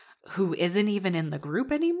action, who isn't even in the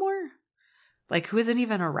group anymore? Like, who isn't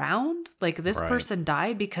even around? Like, this person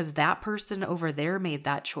died because that person over there made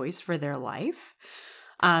that choice for their life.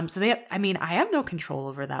 I have no control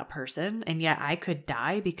over that person, and yet I could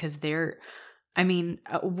die because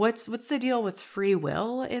what's the deal with free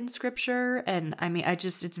will in scripture? And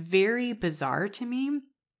it's very bizarre to me.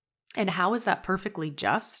 And how is that perfectly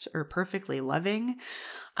just or perfectly loving?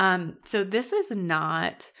 So this is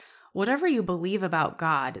not, whatever you believe about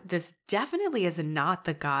God, this definitely is not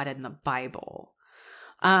the God in the Bible.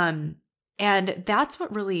 And that's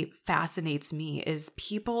what really fascinates me is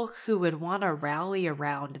people who would want to rally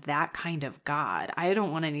around that kind of God. I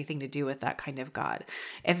don't want anything to do with that kind of God.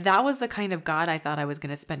 If that was the kind of God I thought I was going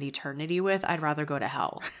to spend eternity with, I'd rather go to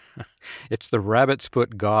hell. It's the rabbit's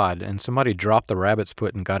foot God, and somebody dropped the rabbit's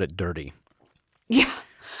foot and got it dirty. Yeah.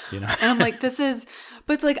 And I'm like, but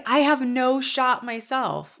it's like, I have no shot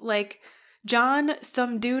myself. Like, John,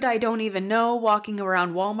 some dude I don't even know walking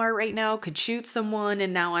around Walmart right now could shoot someone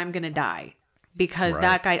and now I'm going to die because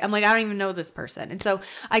that guy, I'm like, I don't even know this person. And so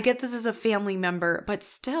I get this as a family member, but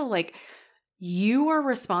still, like, you are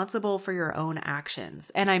responsible for your own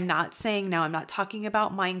actions. And I'm not talking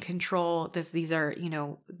about mind control. These are,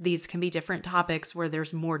 these can be different topics where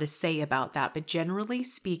there's more to say about that. But generally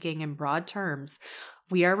speaking, in broad terms,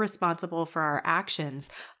 we are responsible for our actions.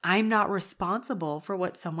 I'm not responsible for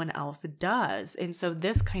what someone else does. And so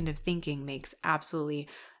this kind of thinking makes absolutely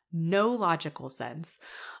no logical sense.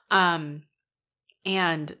 And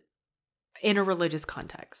in a religious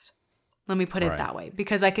context. Let me put it that way,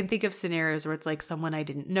 because I can think of scenarios where it's like someone I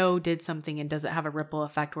didn't know did something and does it have a ripple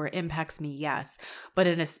effect where it impacts me? Yes. But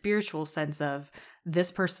in a spiritual sense of this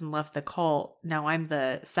person left the cult, now I'm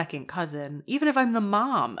the second cousin, even if I'm the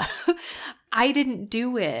mom, I didn't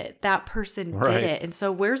do it. That person did it. And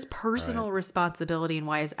so where's personal responsibility and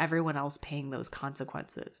why is everyone else paying those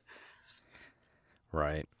consequences?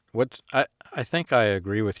 Right. I think I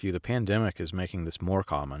agree with you. The pandemic is making this more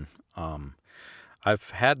common.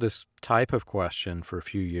 I've had this type of question for a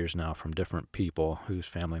few years now from different people whose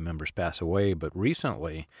family members pass away, but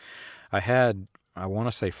recently I want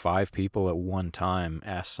to say 5 people at one time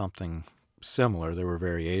ask something similar. There were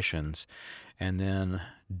variations. And then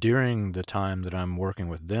during the time that I'm working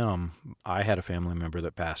with them, I had a family member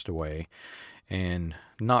that passed away. And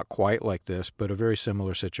not quite like this, but a very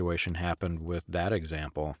similar situation happened with that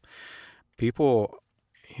example. People,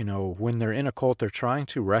 when they're in a cult, they're trying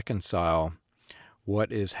to reconcile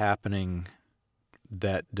what is happening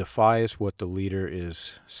that defies what the leader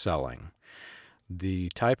is selling. The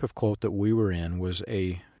type of cult that we were in was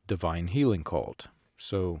a divine healing cult.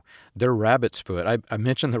 So their rabbit's foot, I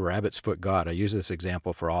mentioned the rabbit's foot God. I use this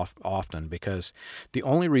example for often because the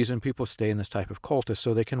only reason people stay in this type of cult is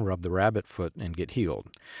so they can rub the rabbit foot and get healed.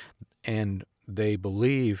 And they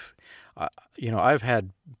believe, I've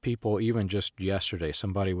had people, even just yesterday,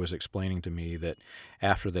 somebody was explaining to me that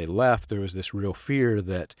after they left, there was this real fear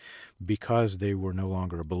that because they were no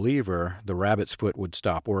longer a believer, the rabbit's foot would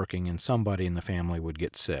stop working and somebody in the family would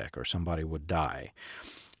get sick or somebody would die.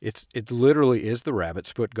 It literally is the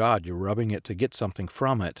rabbit's foot God. You're rubbing it to get something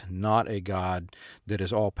from it, not a God that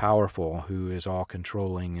is all-powerful, who is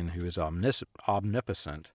all-controlling, and who is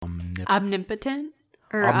omnipotent. Omnipotent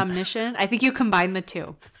or omniscient? I think you combine the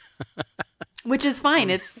two, which is fine.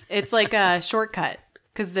 It's like a shortcut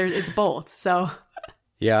because it's both. So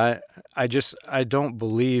yeah, I don't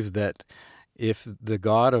believe that if the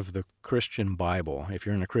God of the Christian Bible, if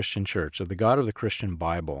you're in a Christian church, if the God of the Christian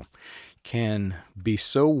Bible can be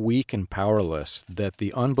so weak and powerless that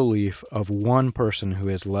the unbelief of one person who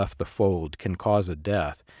has left the fold can cause a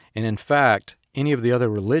death. And in fact, any of the other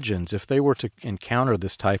religions, if they were to encounter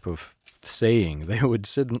this type of saying, they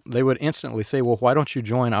would instantly say, well, why don't you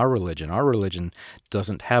join our religion? Our religion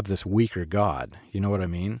doesn't have this weaker God. You know what I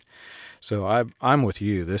mean? So I'm with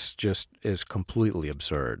you. This just is completely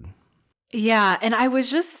absurd. Yeah, and I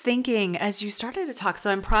was just thinking as you started to talk,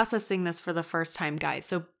 so I'm processing this for the first time, guys.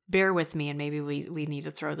 So bear with me, and maybe we need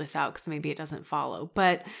to throw this out because maybe it doesn't follow.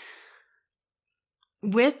 But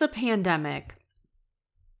with the pandemic,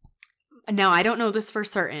 now I don't know this for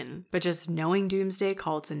certain, but just knowing doomsday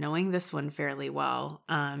cults and knowing this one fairly well,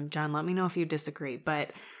 John, let me know if you disagree,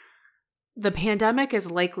 but the pandemic is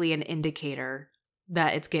likely an indicator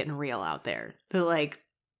that it's getting real out there.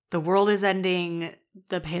 The world is ending,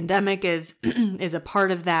 the pandemic is is a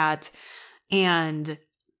part of that, and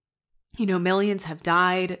millions have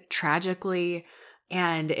died tragically,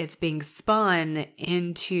 and it's being spun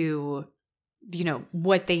into,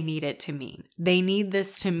 what they need it to mean. They need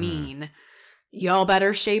this to mean, y'all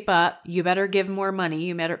better shape up. You better give more money.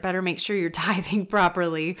 You better make sure you're tithing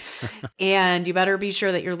properly. And you better be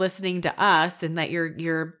sure that you're listening to us and that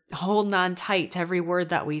you're holding on tight to every word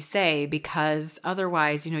that we say, because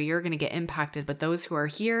otherwise, you're going to get impacted. But those who are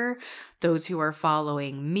here, those who are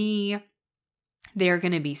following me, they're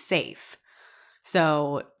going to be safe.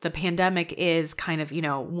 So the pandemic is kind of,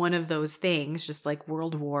 one of those things, just like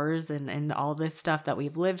world wars and all this stuff that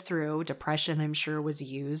we've lived through. Depression, I'm sure, was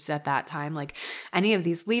used at that time. Like any of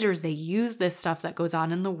these leaders, they use this stuff that goes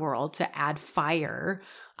on in the world to add fire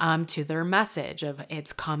to their message of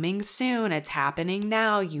it's coming soon. It's happening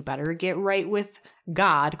now. You better get right with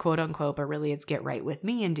God, quote unquote, but really it's get right with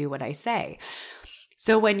me and do what I say.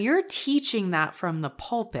 So when you're teaching that from the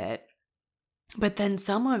pulpit, but then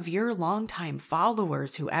some of your longtime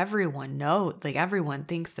followers who everyone knows, like everyone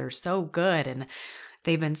thinks they're so good and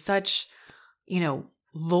they've been such,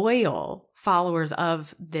 loyal followers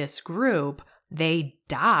of this group, they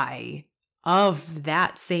die of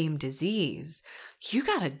that same disease. You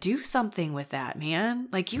got to do something with that, man.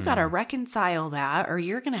 Like you got to reconcile that or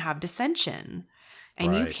you're going to have dissension.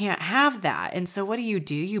 And you can't have that. And so what do?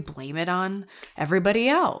 You blame it on everybody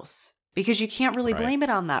else. Because you can't really blame it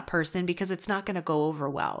on that person because it's not going to go over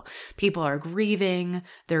well. People are grieving.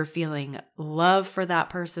 They're feeling love for that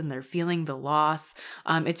person. They're feeling the loss.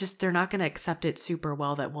 It's just they're not going to accept it super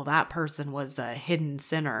well that person was a hidden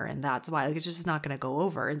sinner and that's why. It's just not going to go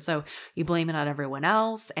over. And so you blame it on everyone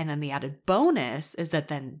else. And then the added bonus is that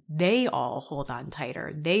then they all hold on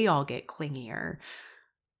tighter. They all get clingier.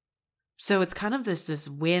 So it's kind of this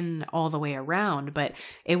win all the way around, but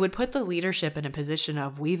it would put the leadership in a position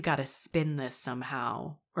of, we've got to spin this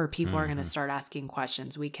somehow, or people are going to start asking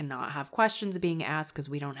questions. We cannot have questions being asked because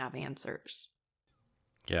we don't have answers.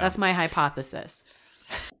 Yeah. That's my hypothesis.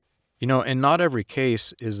 In not every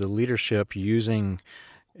case is the leadership using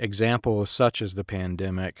examples such as the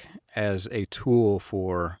pandemic as a tool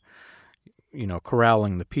for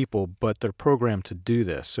corralling the people, but they're programmed to do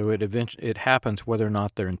this. So it happens whether or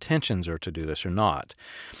not their intentions are to do this or not.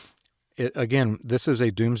 Again, this is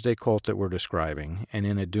a doomsday cult that we're describing, and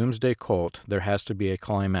in a doomsday cult, there has to be a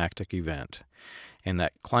climactic event. And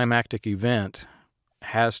that climactic event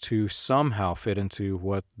has to somehow fit into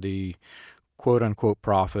what the quote-unquote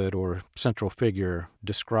prophet or central figure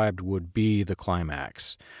described would be the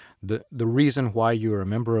climax. The reason why you are a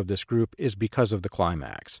member of this group is because of the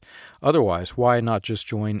climax. Otherwise, why not just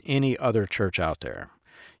join any other church out there?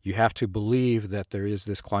 You have to believe that there is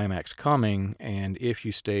this climax coming, and if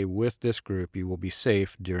you stay with this group, you will be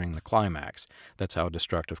safe during the climax. That's how a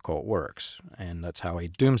destructive cult works, and that's how a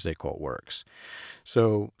doomsday cult works.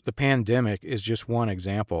 So the pandemic is just one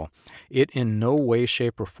example. It in no way,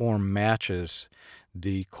 shape, or form matches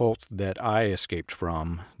the cult that I escaped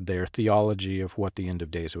from, their theology of what the end of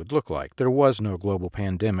days would look like. There was no global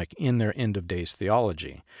pandemic in their end of days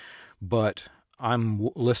theology, but I'm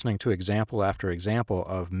listening to example after example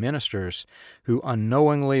of ministers who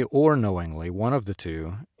unknowingly or knowingly, one of the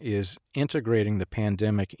two, is integrating the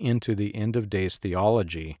pandemic into the end of days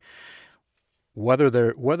theology. Whether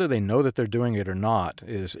they know that they're doing it or not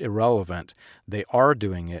is irrelevant. They are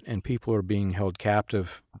doing it, and people are being held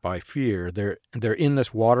captive by fear. They're in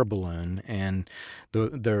this water balloon, and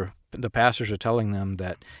the pastors are telling them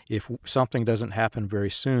that if something doesn't happen very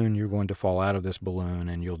soon, you're going to fall out of this balloon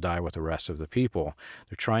and you'll die with the rest of the people.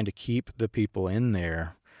 They're trying to keep the people in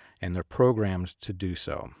there, and they're programmed to do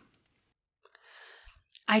so.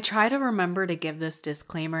 I try to remember to give this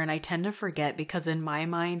disclaimer, and I tend to forget because in my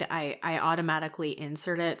mind, I automatically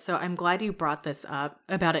insert it. So I'm glad you brought this up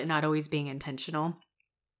about it not always being intentional.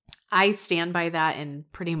 I stand by that in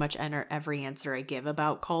pretty much every answer I give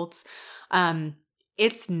about cults.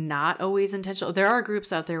 It's not always intentional. There are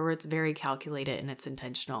groups out there where it's very calculated and it's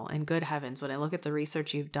intentional. And good heavens, when I look at the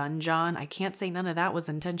research you've done, John, I can't say none of that was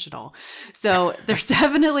intentional. So there's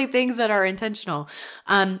definitely things that are intentional.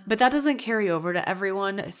 But that doesn't carry over to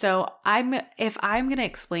everyone. So if I'm going to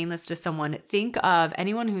explain this to someone, think of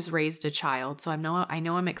anyone who's raised a child. So I know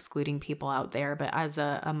I'm excluding people out there, but as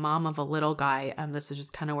a mom of a little guy, this is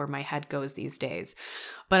just kind of where my head goes these days.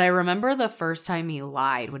 But I remember the first time he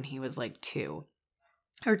lied when he was like 2.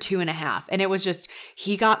 Or 2.5. And it was just,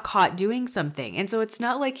 he got caught doing something. And so it's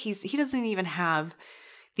not like he doesn't even have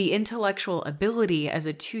the intellectual ability as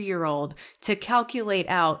a 2-year-old to calculate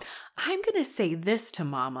out, I'm going to say this to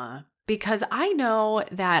mama because I know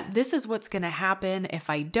that this is what's going to happen if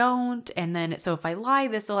I don't. And then, so if I lie,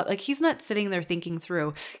 this will, like, he's not sitting there thinking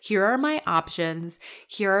through, here are my options.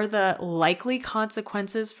 Here are the likely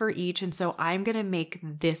consequences for each. And so I'm going to make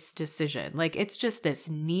this decision. Like, it's just this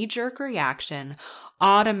knee-jerk reaction,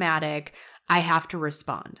 automatic, I have to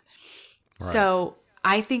respond. Right. So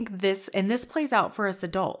I think this plays out for us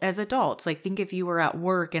as adults. Like, think if you were at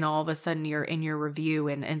work and all of a sudden you're in your review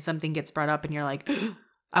and something gets brought up and you're like,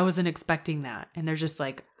 I wasn't expecting that. And there's just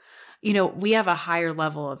like, we have a higher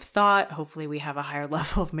level of thought. Hopefully we have a higher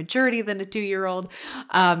level of maturity than a 2-year-old.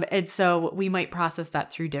 And so we might process that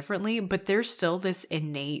through differently, but there's still this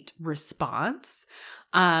innate response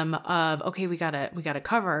of, okay, we gotta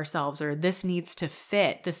cover ourselves, or this needs to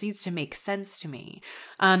fit. This needs to make sense to me.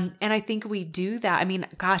 And I think we do that. I mean,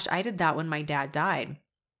 gosh, I did that when my dad died.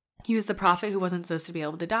 He was the prophet who wasn't supposed to be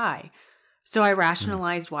able to die. So I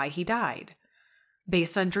rationalized why he died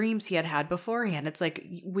based on dreams he had had beforehand. It's like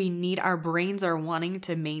our brains are wanting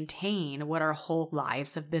to maintain what our whole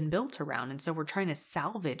lives have been built around. And so we're trying to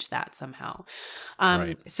salvage that somehow.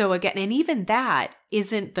 Right. So again, and even that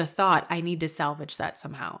isn't the thought, I need to salvage that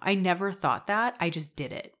somehow. I never thought that. I just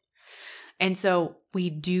did it. And so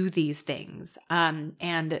we do these things.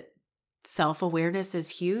 And self-awareness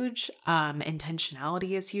is huge.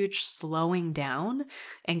 Intentionality is huge. Slowing down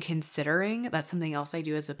and considering, that's something else I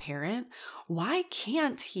do as a parent. Why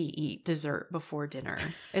can't he eat dessert before dinner?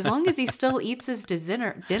 As long as he still eats his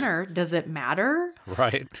dinner, does it matter?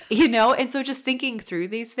 Right. And so just thinking through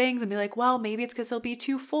these things and be like, well, maybe it's because he'll be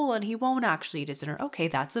too full and he won't actually eat his dinner. Okay,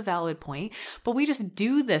 that's a valid point. But we just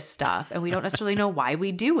do this stuff and we don't necessarily know why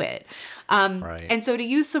we do it. Right. And so to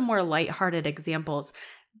use some more lighthearted examples,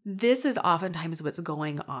 this is oftentimes what's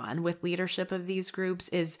going on with leadership of these groups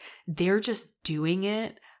is they're just doing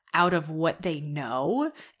it out of what they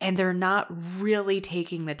know, and they're not really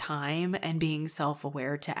taking the time and being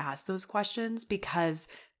self-aware to ask those questions because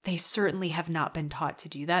they certainly have not been taught to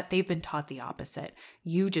do that. They've been taught the opposite.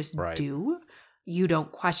 You just do. You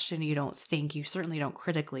don't question, you don't think, you certainly don't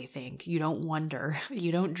critically think, you don't wonder,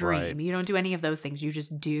 you don't dream, you don't do any of those things. You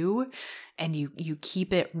just do, and you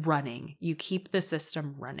keep it running. You keep the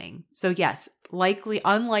system running. So yes,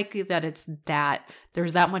 unlikely that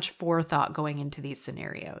there's that much forethought going into these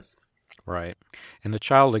scenarios. Right. And the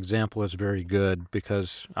child example is very good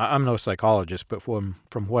because I'm no psychologist, but from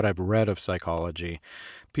what I've read of psychology,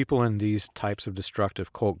 people in these types of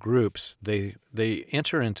destructive cult groups, they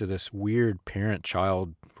enter into this weird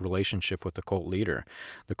parent-child relationship with the cult leader.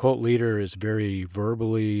 The cult leader is very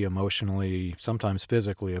verbally, emotionally, sometimes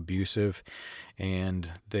physically abusive, and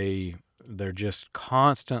they're just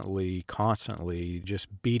constantly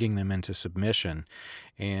just beating them into submission.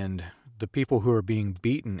 And the people who are being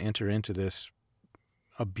beaten enter into this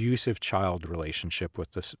abusive child relationship with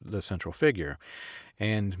the central figure.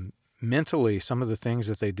 And mentally, some of the things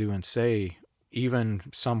that they do and say even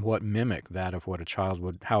somewhat mimic that of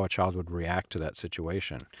how a child would react to that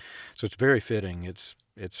situation. So it's very fitting. It's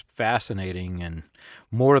fascinating and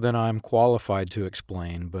more than I'm qualified to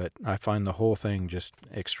explain, but I find the whole thing just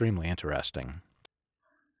extremely interesting.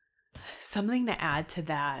 Something to add to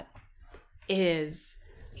that is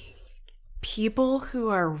people who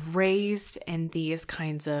are raised in these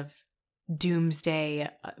kinds of doomsday,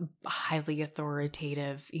 highly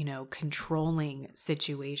authoritative, controlling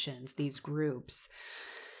situations, these groups,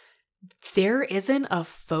 there isn't a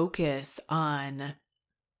focus on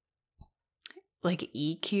like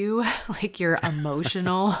EQ, like your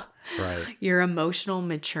emotional, your emotional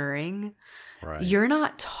maturing. Right. You're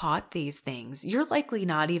not taught these things. You're likely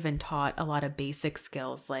not even taught a lot of basic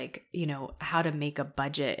skills like, how to make a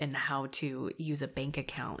budget and how to use a bank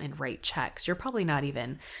account and write checks. You're probably not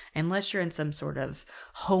even, unless you're in some sort of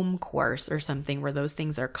home course or something where those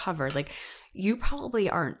things are covered, like you probably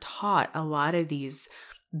aren't taught a lot of these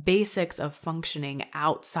basics of functioning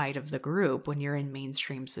outside of the group when you're in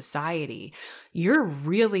mainstream society. You're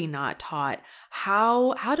really not taught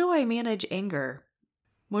how do I manage anger?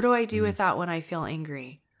 What do I do with that when I feel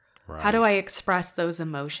angry? Right. How do I express those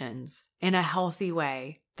emotions in a healthy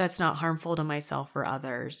way that's not harmful to myself or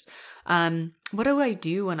others? What do I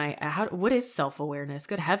do when what is self-awareness?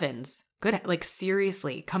 Good heavens. Like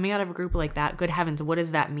seriously, coming out of a group like that, good heavens, what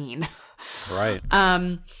does that mean? Right.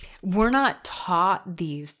 We're not taught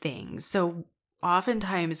these things. So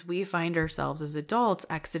oftentimes we find ourselves as adults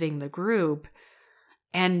exiting the group,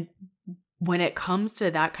 and when it comes to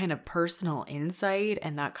that kind of personal insight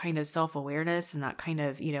and that kind of self-awareness and that kind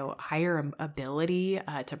of, higher ability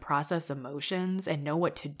to process emotions and know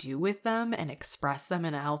what to do with them and express them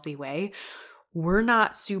in a healthy way, we're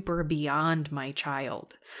not super beyond my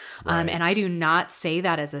child. Right. And I do not say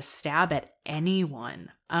that as a stab at anyone.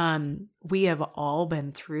 We have all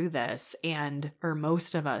been through this, or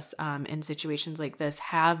most of us in situations like this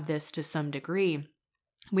have this to some degree.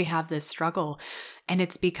 We have this struggle, and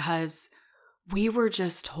it's because we were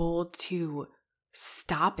just told to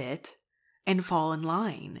stop it and fall in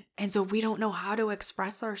line. And so we don't know how to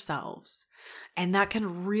express ourselves. And that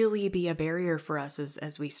can really be a barrier for us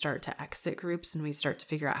as we start to exit groups and we start to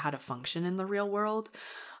figure out how to function in the real world.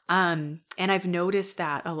 And I've noticed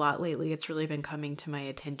that a lot lately. It's really been coming to my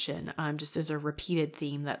attention, just as a repeated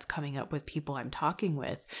theme that's coming up with people I'm talking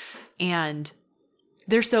with. And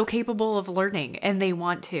they're so capable of learning, and they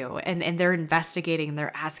want to, and they're investigating, and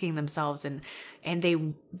they're asking themselves, and they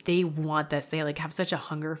want this. They like have such a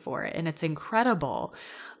hunger for it, and it's incredible.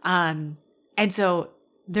 And so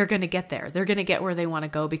they're going to get there. They're going to get where they want to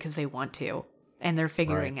go because they want to, and they're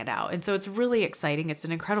figuring it out. And so it's really exciting. It's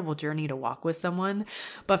an incredible journey to walk with someone.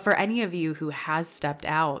 But for any of you who has stepped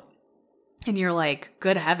out and you're like,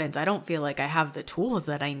 good heavens, I don't feel like I have the tools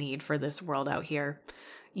that I need for this world out here.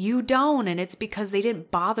 You don't, and it's because they didn't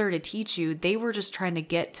bother to teach you. They were just trying to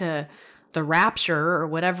get to the rapture or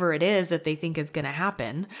whatever it is that they think is going to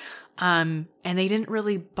happen. And they didn't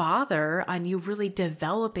really bother on you really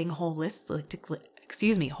developing holistically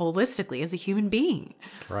as a human being.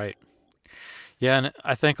 Right. Yeah, and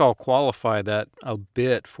I think I'll qualify that a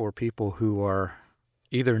bit for people who are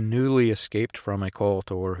either newly escaped from a cult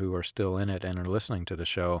or who are still in it and are listening to the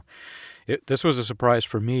show. This was a surprise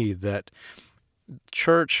for me that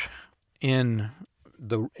church in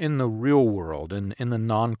the real world, in the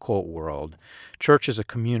non-cult world, church is a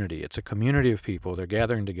community. It's a community of people. They're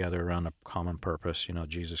gathering together around a common purpose,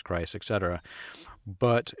 Jesus Christ, etc.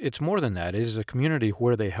 But it's more than that. It is a community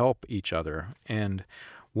where they help each other. And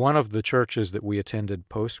One of the churches that we attended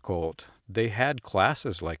post-cult, they had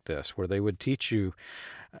classes like this where they would teach you,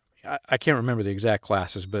 I can't remember the exact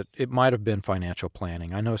classes, but it might have been financial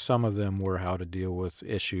planning. I know some of them were how to deal with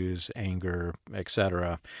issues, anger,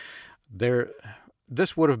 etc.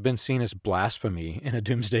 This would have been seen as blasphemy in a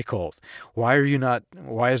doomsday cult. Why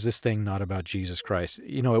is this thing not about Jesus Christ?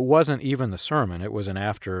 It wasn't even the sermon. It was an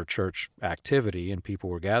after church activity and people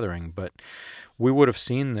were gathering, but we would have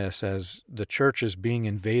seen this as the church is being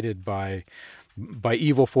invaded by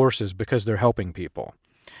evil forces because they're helping people.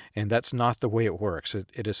 And that's not the way it works.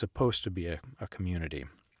 It is supposed to be a community.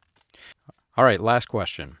 All right, last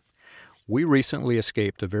question. We recently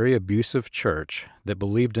escaped a very abusive church that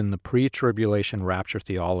believed in the pre-tribulation rapture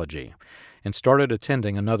theology and started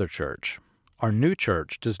attending another church. Our new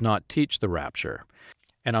church does not teach the rapture,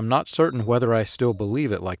 and I'm not certain whether I still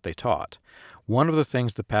believe it like they taught. One of the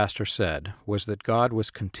things the pastor said was that God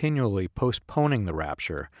was continually postponing the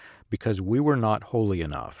rapture because we were not holy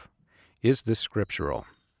enough. Is this scriptural?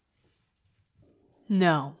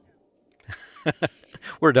 No.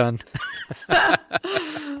 We're done.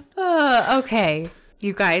 Okay,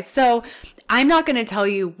 you guys. So I'm not going to tell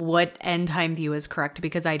you what end time view is correct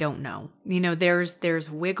because I don't know. There's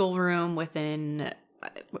wiggle room within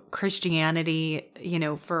Christianity,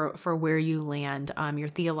 for where you land, your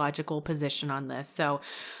theological position on this. So,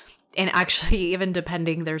 and actually, even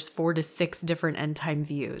depending, there's 4 to 6 different end time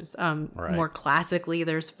views. Right. More classically,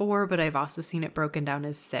 there's 4, but I've also seen it broken down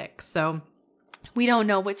as 6. So we don't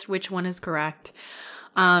know which one is correct.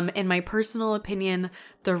 In my personal opinion,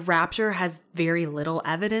 the rapture has very little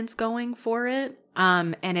evidence going for it.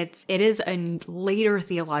 And it is a later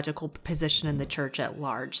theological position in the church at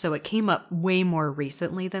large. So it came up way more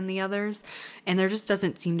recently than the others, and there just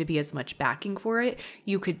doesn't seem to be as much backing for it.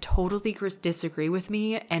 You could totally disagree with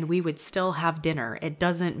me and we would still have dinner. It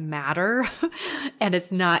doesn't matter. And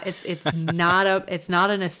it's not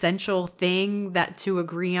an essential thing that to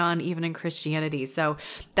agree on even in Christianity. So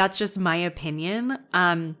that's just my opinion.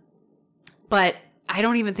 But I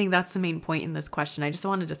don't even think that's the main point in this question. I just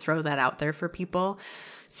wanted to throw that out there for people.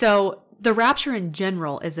 So the rapture in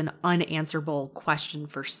general is an unanswerable question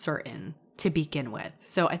for certain to begin with.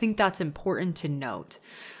 So I think that's important to note.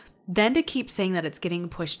 Then to keep saying that it's getting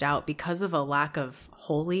pushed out because of a lack of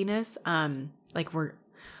holiness,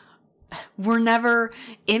 we're never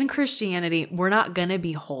in Christianity, we're not going to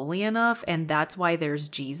be holy enough. And that's why there's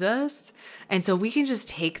Jesus. And so we can just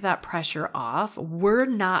take that pressure off. We're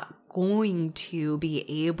not going to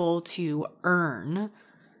be able to earn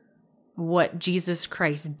what Jesus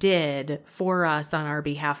Christ did for us on our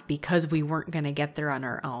behalf because we weren't going to get there on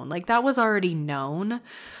our own. Like that was already known.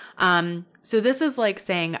 So this is like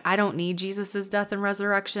saying, I don't need Jesus's death and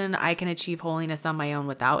resurrection. I can achieve holiness on my own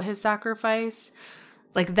without his sacrifice.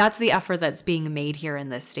 Like that's the effort that's being made here in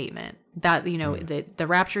this statement that, the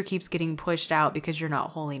rapture keeps getting pushed out because you're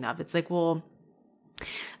not holy enough. It's like, well,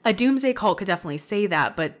 a doomsday cult could definitely say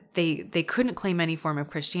that, but they couldn't claim any form of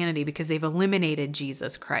Christianity because they've eliminated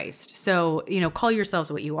Jesus Christ. So, call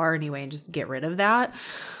yourselves what you are anyway and just get rid of that.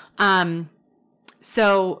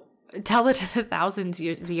 So tell it to the thousands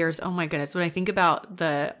of years. Oh my goodness. When I think about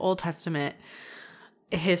the Old Testament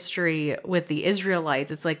history with the Israelites,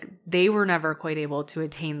 it's like they were never quite able to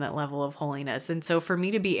attain that level of holiness. And so for me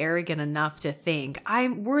to be arrogant enough to think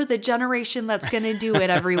we're the generation that's going to do it,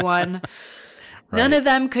 everyone. Right. None of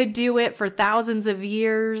them could do it for thousands of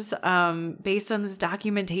years, based on this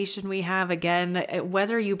documentation we have. Again,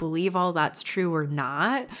 whether you believe all that's true or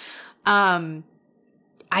not,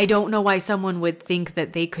 I don't know why someone would think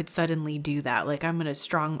that they could suddenly do that. Like, I'm going to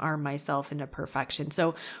strong arm myself into perfection.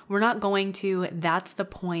 So we're not going to. That's the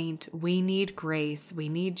point. We need grace. We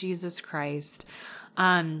need Jesus Christ.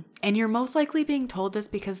 And you're most likely being told this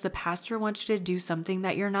because the pastor wants you to do something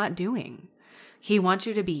that you're not doing. He wants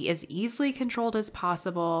you to be as easily controlled as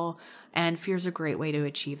possible, and fear is a great way to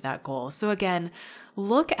achieve that goal. So again,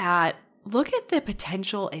 look at the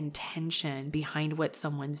potential intention behind what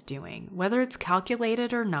someone's doing, whether it's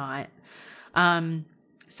calculated or not.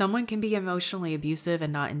 Someone can be emotionally abusive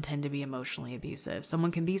and not intend to be emotionally abusive.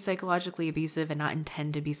 Someone can be psychologically abusive and not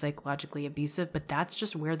intend to be psychologically abusive, but that's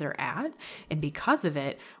just where they're at. And because of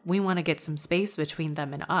it, we want to get some space between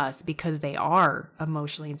them and us because they are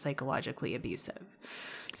emotionally and psychologically abusive.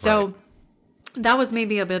 So right. That was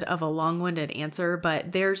maybe a bit of a long-winded answer,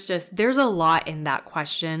 but there's a lot in that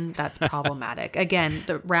question that's problematic. Again,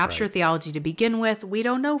 the rapture right. theology to begin with, we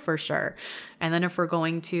don't know for sure. And then if we're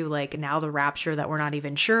going to now the rapture that we're not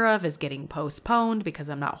even sure of is getting postponed because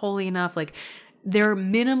I'm not holy enough, there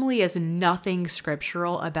minimally is nothing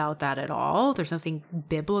scriptural about that at all. There's nothing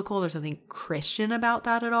biblical. There's nothing Christian about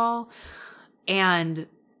that at all. And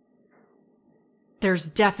there's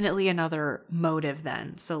definitely another motive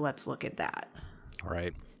then. So let's look at that.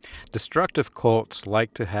 Right. Destructive cults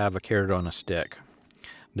like to have a carrot on a stick.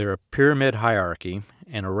 They're a pyramid hierarchy,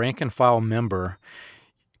 and a rank-and-file member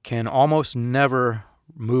can almost never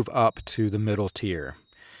move up to the middle tier.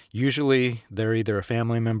 Usually, they're either a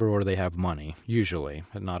family member or they have money, usually,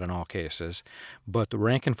 but not in all cases. But the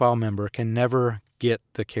rank-and-file member can never get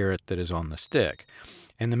the carrot that is on the stick.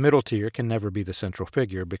 And the middle tier can never be the central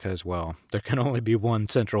figure because, well, there can only be one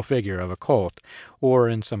central figure of a cult, or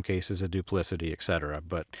in some cases a duplicity, etc.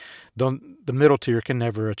 But the middle tier can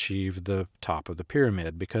never achieve the top of the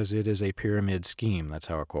pyramid because it is a pyramid scheme. That's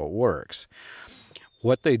how a cult works.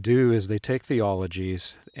 What they do is they take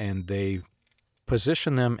theologies and they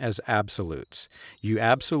position them as absolutes. You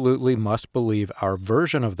absolutely must believe our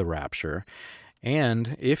version of the rapture,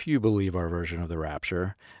 and if you believe our version of the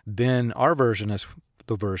rapture, then our version is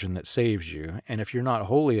the version that saves you. And if you're not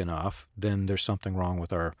holy enough, then there's something wrong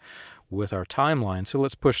with our timeline, so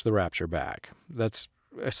let's push the rapture back. That's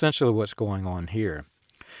essentially what's going on here.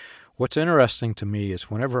 What's interesting to me is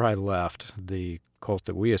whenever I left the cult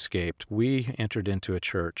that we escaped, we entered into a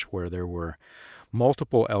church where there were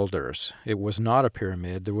multiple elders. It was not a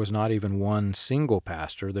pyramid. There was not even one single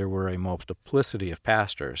pastor. There were a multiplicity of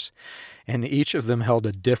pastors. And each of them held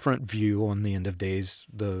a different view on the end of days,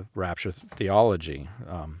 the rapture theology,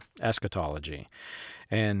 eschatology.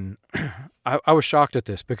 And I was shocked at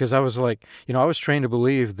this because I was like, I was trained to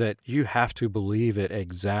believe that you have to believe it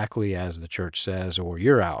exactly as the church says or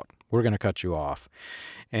you're out. We're going to cut you off.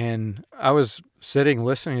 And I was sitting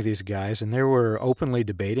listening to these guys, and they were openly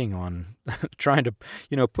debating on trying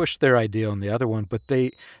to, push their idea on the other one, but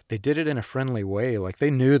they did it in a friendly way. Like they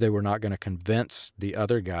knew they were not going to convince the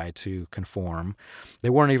other guy to conform. They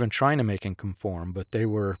weren't even trying to make him conform, but they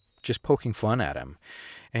were just poking fun at him.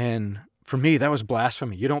 And for me, that was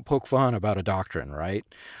blasphemy. You don't poke fun about a doctrine, right?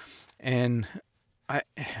 And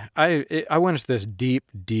I went into this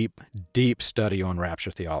deep study on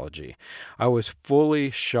rapture theology. I was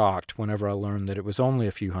fully shocked whenever I learned that it was only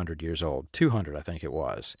a few hundred years old, 200 I think it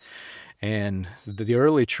was. And the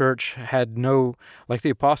early church had no, like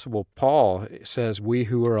the Apostle Paul says, we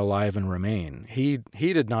who are alive and remain. He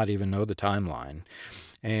did not even know the timeline.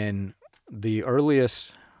 And the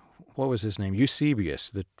earliest, what was his name? Eusebius,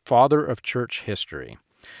 the father of church history.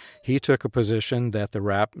 He took a position that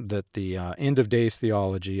the end of days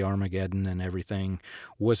theology, Armageddon and everything,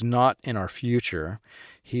 was not in our future.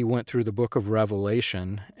 He went through the book of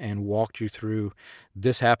Revelation and walked you through,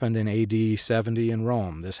 this happened in AD 70 in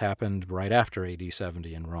Rome. This happened right after AD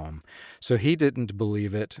 70 in Rome. So he didn't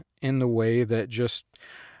believe it in the way that just,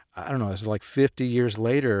 I don't know, it's like 50 years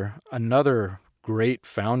later, another great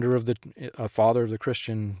father of the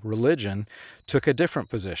Christian religion took a different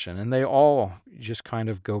position, and they all just kind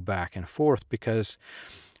of go back and forth because,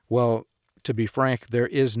 well, to be frank, there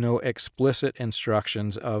is no explicit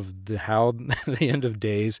instructions of how the end of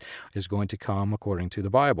days is going to come according to the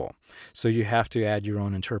Bible. So you have to add your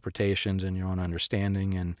own interpretations and your own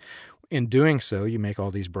understanding, and in doing so, you make all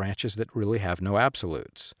these branches that really have no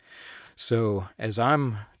absolutes. So as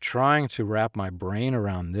I'm trying to wrap my brain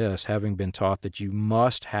around this, having been taught that you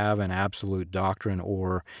must have an absolute doctrine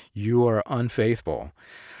or you are unfaithful,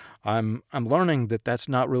 I'm learning that that's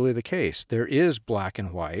not really the case. There is black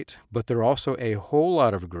and white, but there are also a whole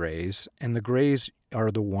lot of grays, and the grays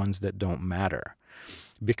are the ones that don't matter.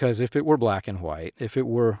 Because if it were black and white, if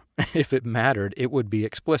it mattered, it would be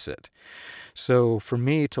explicit. So for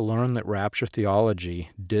me to learn that rapture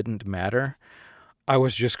theology didn't matter, I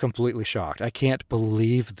was just completely shocked. I can't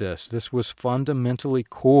believe this. This was fundamentally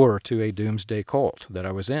core to a doomsday cult that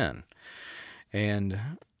I was in. And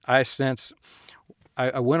I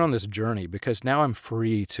went on this journey because now I'm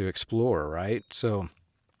free to explore, right? So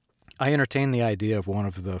I entertained the idea of one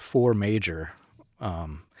of the four major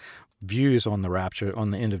views on the rapture,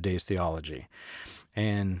 on the end of days theology.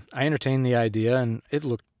 And I entertained the idea, and it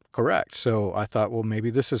looked correct. So I thought, well,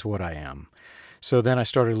 maybe this is what I am. So then I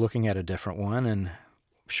started looking at a different one, and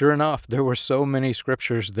sure enough, there were so many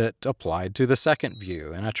scriptures that applied to the second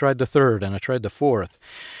view. And I tried the third, and I tried the fourth.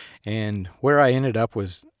 And where I ended up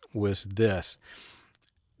was this.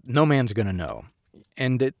 No man's going to know.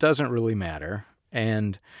 And it doesn't really matter.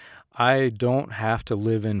 And I don't have to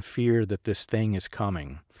live in fear that this thing is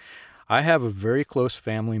coming. I have a very close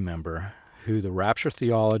family member who the rapture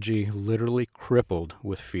theology literally crippled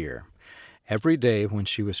with fear. Every day when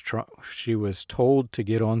she was told to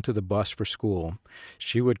get onto the bus for school,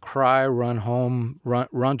 she would cry, run home,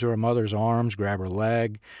 run to her mother's arms, grab her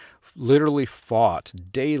leg, literally fought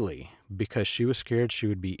daily because she was scared she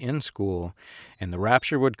would be in school and the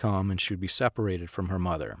rapture would come and she would be separated from her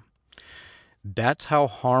mother. That's how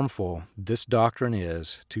harmful this doctrine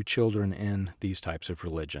is to children in these types of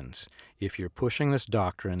religions. If you're pushing this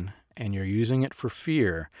doctrine and you're using it for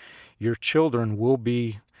fear, your children will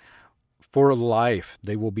be, for life,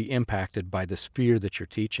 they will be impacted by this fear that you're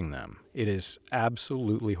teaching them. It is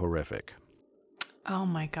absolutely horrific. Oh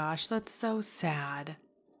my gosh, that's so sad.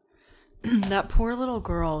 That poor little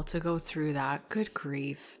girl to go through that. Good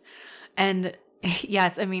grief. And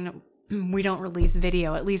yes, I mean, we don't release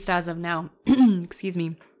video, at least as of now. Excuse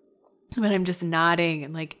me. But I'm just nodding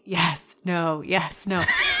and like, yes, no.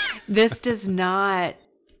 This does not,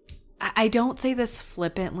 I don't say this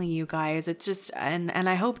flippantly, you guys. It's just, and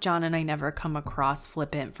I hope John and I never come across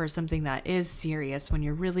flippant for something that is serious when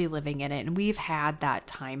you're really living in it. And we've had that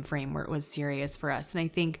time frame where it was serious for us. And I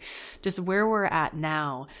think just where we're at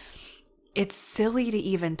now, it's silly to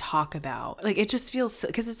even talk about. Like, it just feels,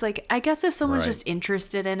 because it's like, I guess if someone's just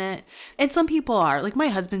interested in it, and some people are, like my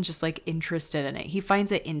husband's just like interested in it. He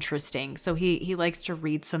finds it interesting. So he likes to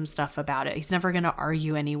read some stuff about it. He's never going to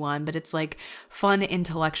argue anyone, but it's like fun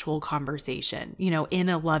intellectual conversation, you know, in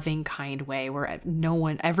a loving, kind way where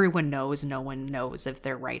everyone knows, no one knows if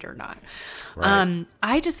they're right or not. Right.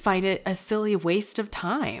 I just find it a silly waste of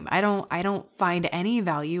time. I don't find any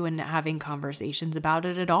value in having conversations about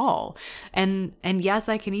it at all. And yes,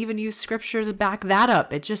 I can even use scripture to back that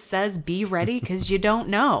up. It just says, be ready because you don't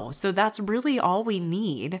know. So that's really all we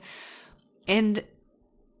need. And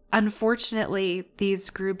unfortunately,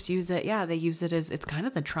 these groups use it. Yeah, they use it as, it's kind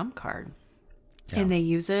of the trump card. Yeah. And they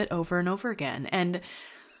use it over and over again. And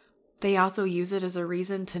they also use it as a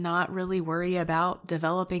reason to not really worry about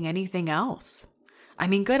developing anything else. I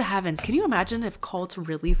mean, good heavens, can you imagine if cults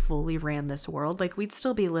really fully ran this world? Like, we'd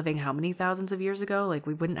still be living how many thousands of years ago? Like,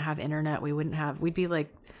 we wouldn't have internet. We'd be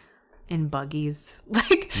like in buggies.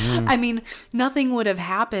 Like, I mean, nothing would have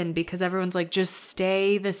happened because everyone's like, just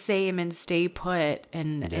stay the same and stay put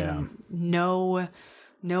and no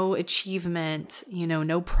achievement, you know,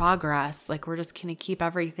 no progress. Like, we're just going to keep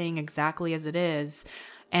everything exactly as it is.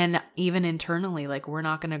 And even internally, like, we're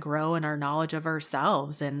not going to grow in our knowledge of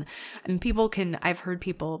ourselves. And I've heard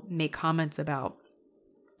people make comments about,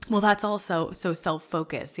 well, that's also so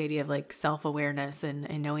self-focused, the idea of like self-awareness and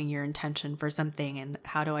knowing your intention for something. And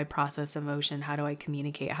how do I process emotion? How do I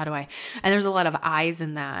communicate? And there's a lot of I's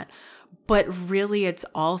in that, but really it's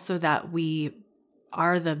also that we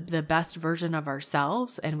are the best version of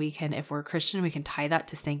ourselves. And we can, if we're Christian, we can tie that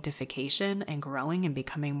to sanctification and growing and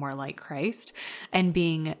becoming more like Christ and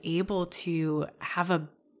being able to have a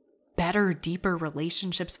better, deeper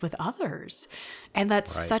relationships with others. And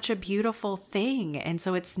that's such a beautiful thing. And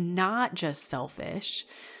so it's not just selfish.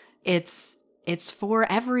 It's for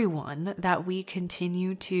everyone that we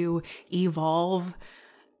continue to evolve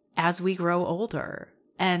as we grow older.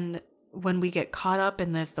 And when we get caught up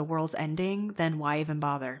in this, the world's ending, then why even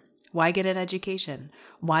bother? Why get an education?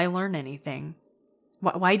 Why learn anything?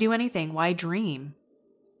 Why do anything? Why dream?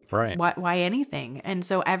 Right. Why anything? And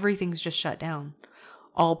so everything's just shut down.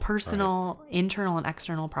 All personal, internal, and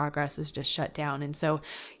external progress is just shut down. And so,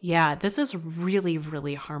 yeah, this is really,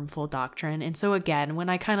 really harmful doctrine. And so again, when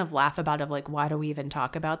I kind of laugh about it, like, why do we even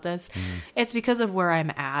talk about this? It's because of where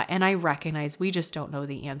I'm at. And I recognize we just don't know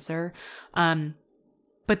the answer.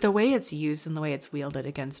 But the way it's used and the way it's wielded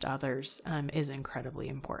against others is incredibly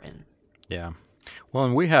important. Yeah. Well,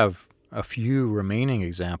 and we have a few remaining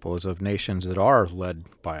examples of nations that are led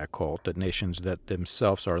by a cult, that nations that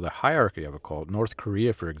themselves are the hierarchy of a cult. North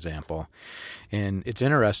Korea, for example. And it's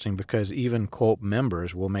interesting because even cult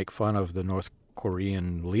members will make fun of the North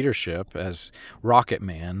Korean leadership as Rocket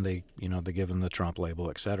Man. They give them the Trump label,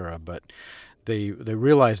 etc. But they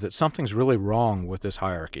realize that something's really wrong with this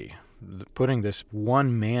hierarchy. Putting this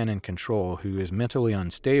one man in control who is mentally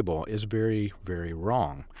unstable is very, very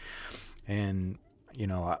wrong. And,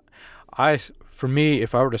 for me,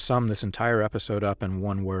 if I were to sum this entire episode up in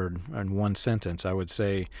one word, in one sentence, I would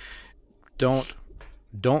say, don't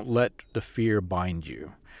let the fear bind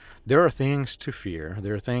you. There are things to fear.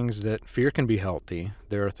 There are things that fear can be healthy.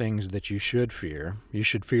 There are things that you should fear. You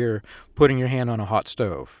should fear putting your hand on a hot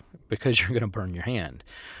stove because you're going to burn your hand.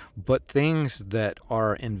 But things that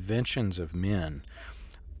are inventions of men,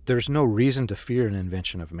 there's no reason to fear an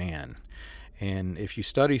invention of man. And if you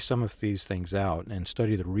study some of these things out and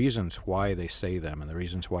study the reasons why they say them and the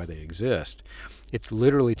reasons why they exist, it's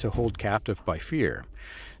literally to hold captive by fear.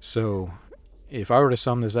 So if I were to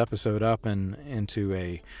sum this episode up into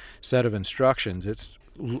a set of instructions, it's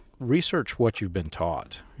research what you've been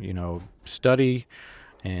taught. Study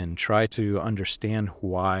and try to understand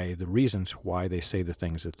the reasons why they say the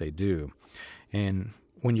things that they do. And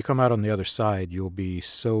when you come out on the other side, you'll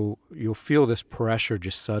feel this pressure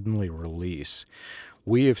just suddenly release.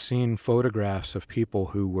 We have seen photographs of people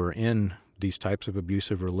who were in these types of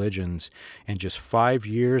abusive religions, and just 5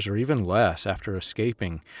 years or even less after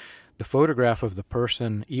escaping, the photograph of the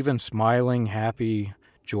person, even smiling, happy,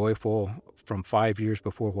 joyful from 5 years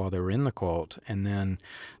before while they were in the cult, and then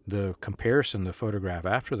the comparison, the photograph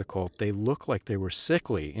after the cult, they look like they were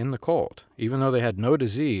sickly in the cult. Even though they had no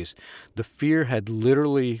disease, the fear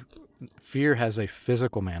has a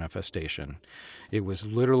physical manifestation. It was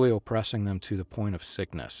literally oppressing them to the point of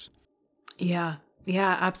sickness. Yeah,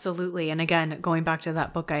 absolutely. And again, going back to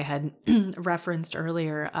that book I had referenced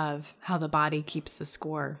earlier of how the body keeps the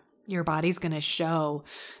score. Your body's going to show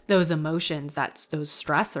those emotions, that's those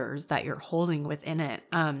stressors that you're holding within it.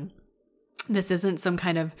 This isn't some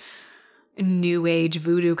kind of new age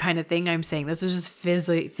voodoo kind of thing I'm saying. This is just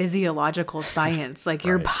physiological science. Like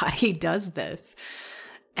your body does this.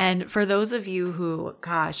 And for those of you who,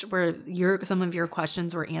 where some of your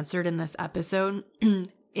questions were answered in this episode,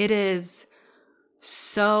 it is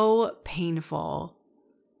so painful.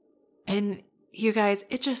 And you guys,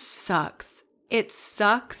 it just sucks. It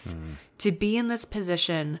sucks to be in this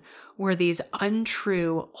position where these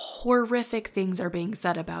untrue, horrific things are being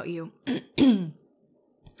said about you.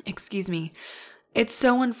 Excuse me. It's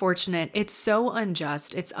so unfortunate. It's so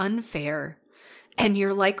unjust. It's unfair. And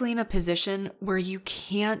you're likely in a position where you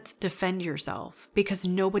can't defend yourself because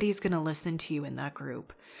nobody's going to listen to you in that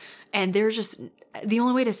group. And the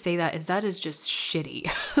only way to say that is just shitty.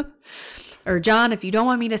 Or John, if you don't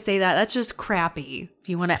want me to say that, that's just crappy. If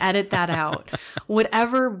you want to edit that out,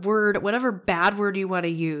 whatever bad word you want to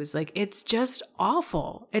use, like it's just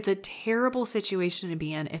awful. It's a terrible situation to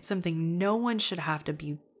be in. It's something no one should have to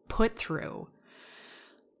be put through.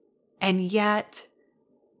 And yet,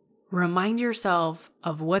 remind yourself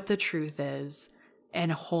of what the truth is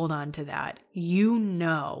and hold on to that. You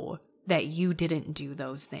know that you didn't do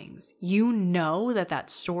those things. You know that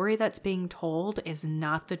story that's being told is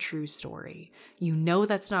not the true story. You know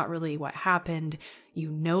that's not really what happened. You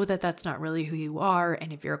know that that's not really who you are.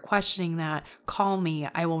 And if you're questioning that, call me.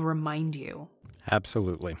 I will remind you.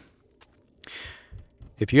 Absolutely.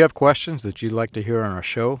 If you have questions that you'd like to hear on our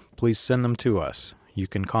show, please send them to us. You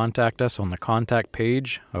can contact us on the contact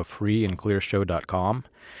page of freeandclearshow.com,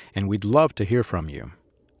 and we'd love to hear from you.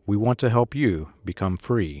 We want to help you become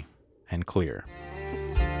free and clear.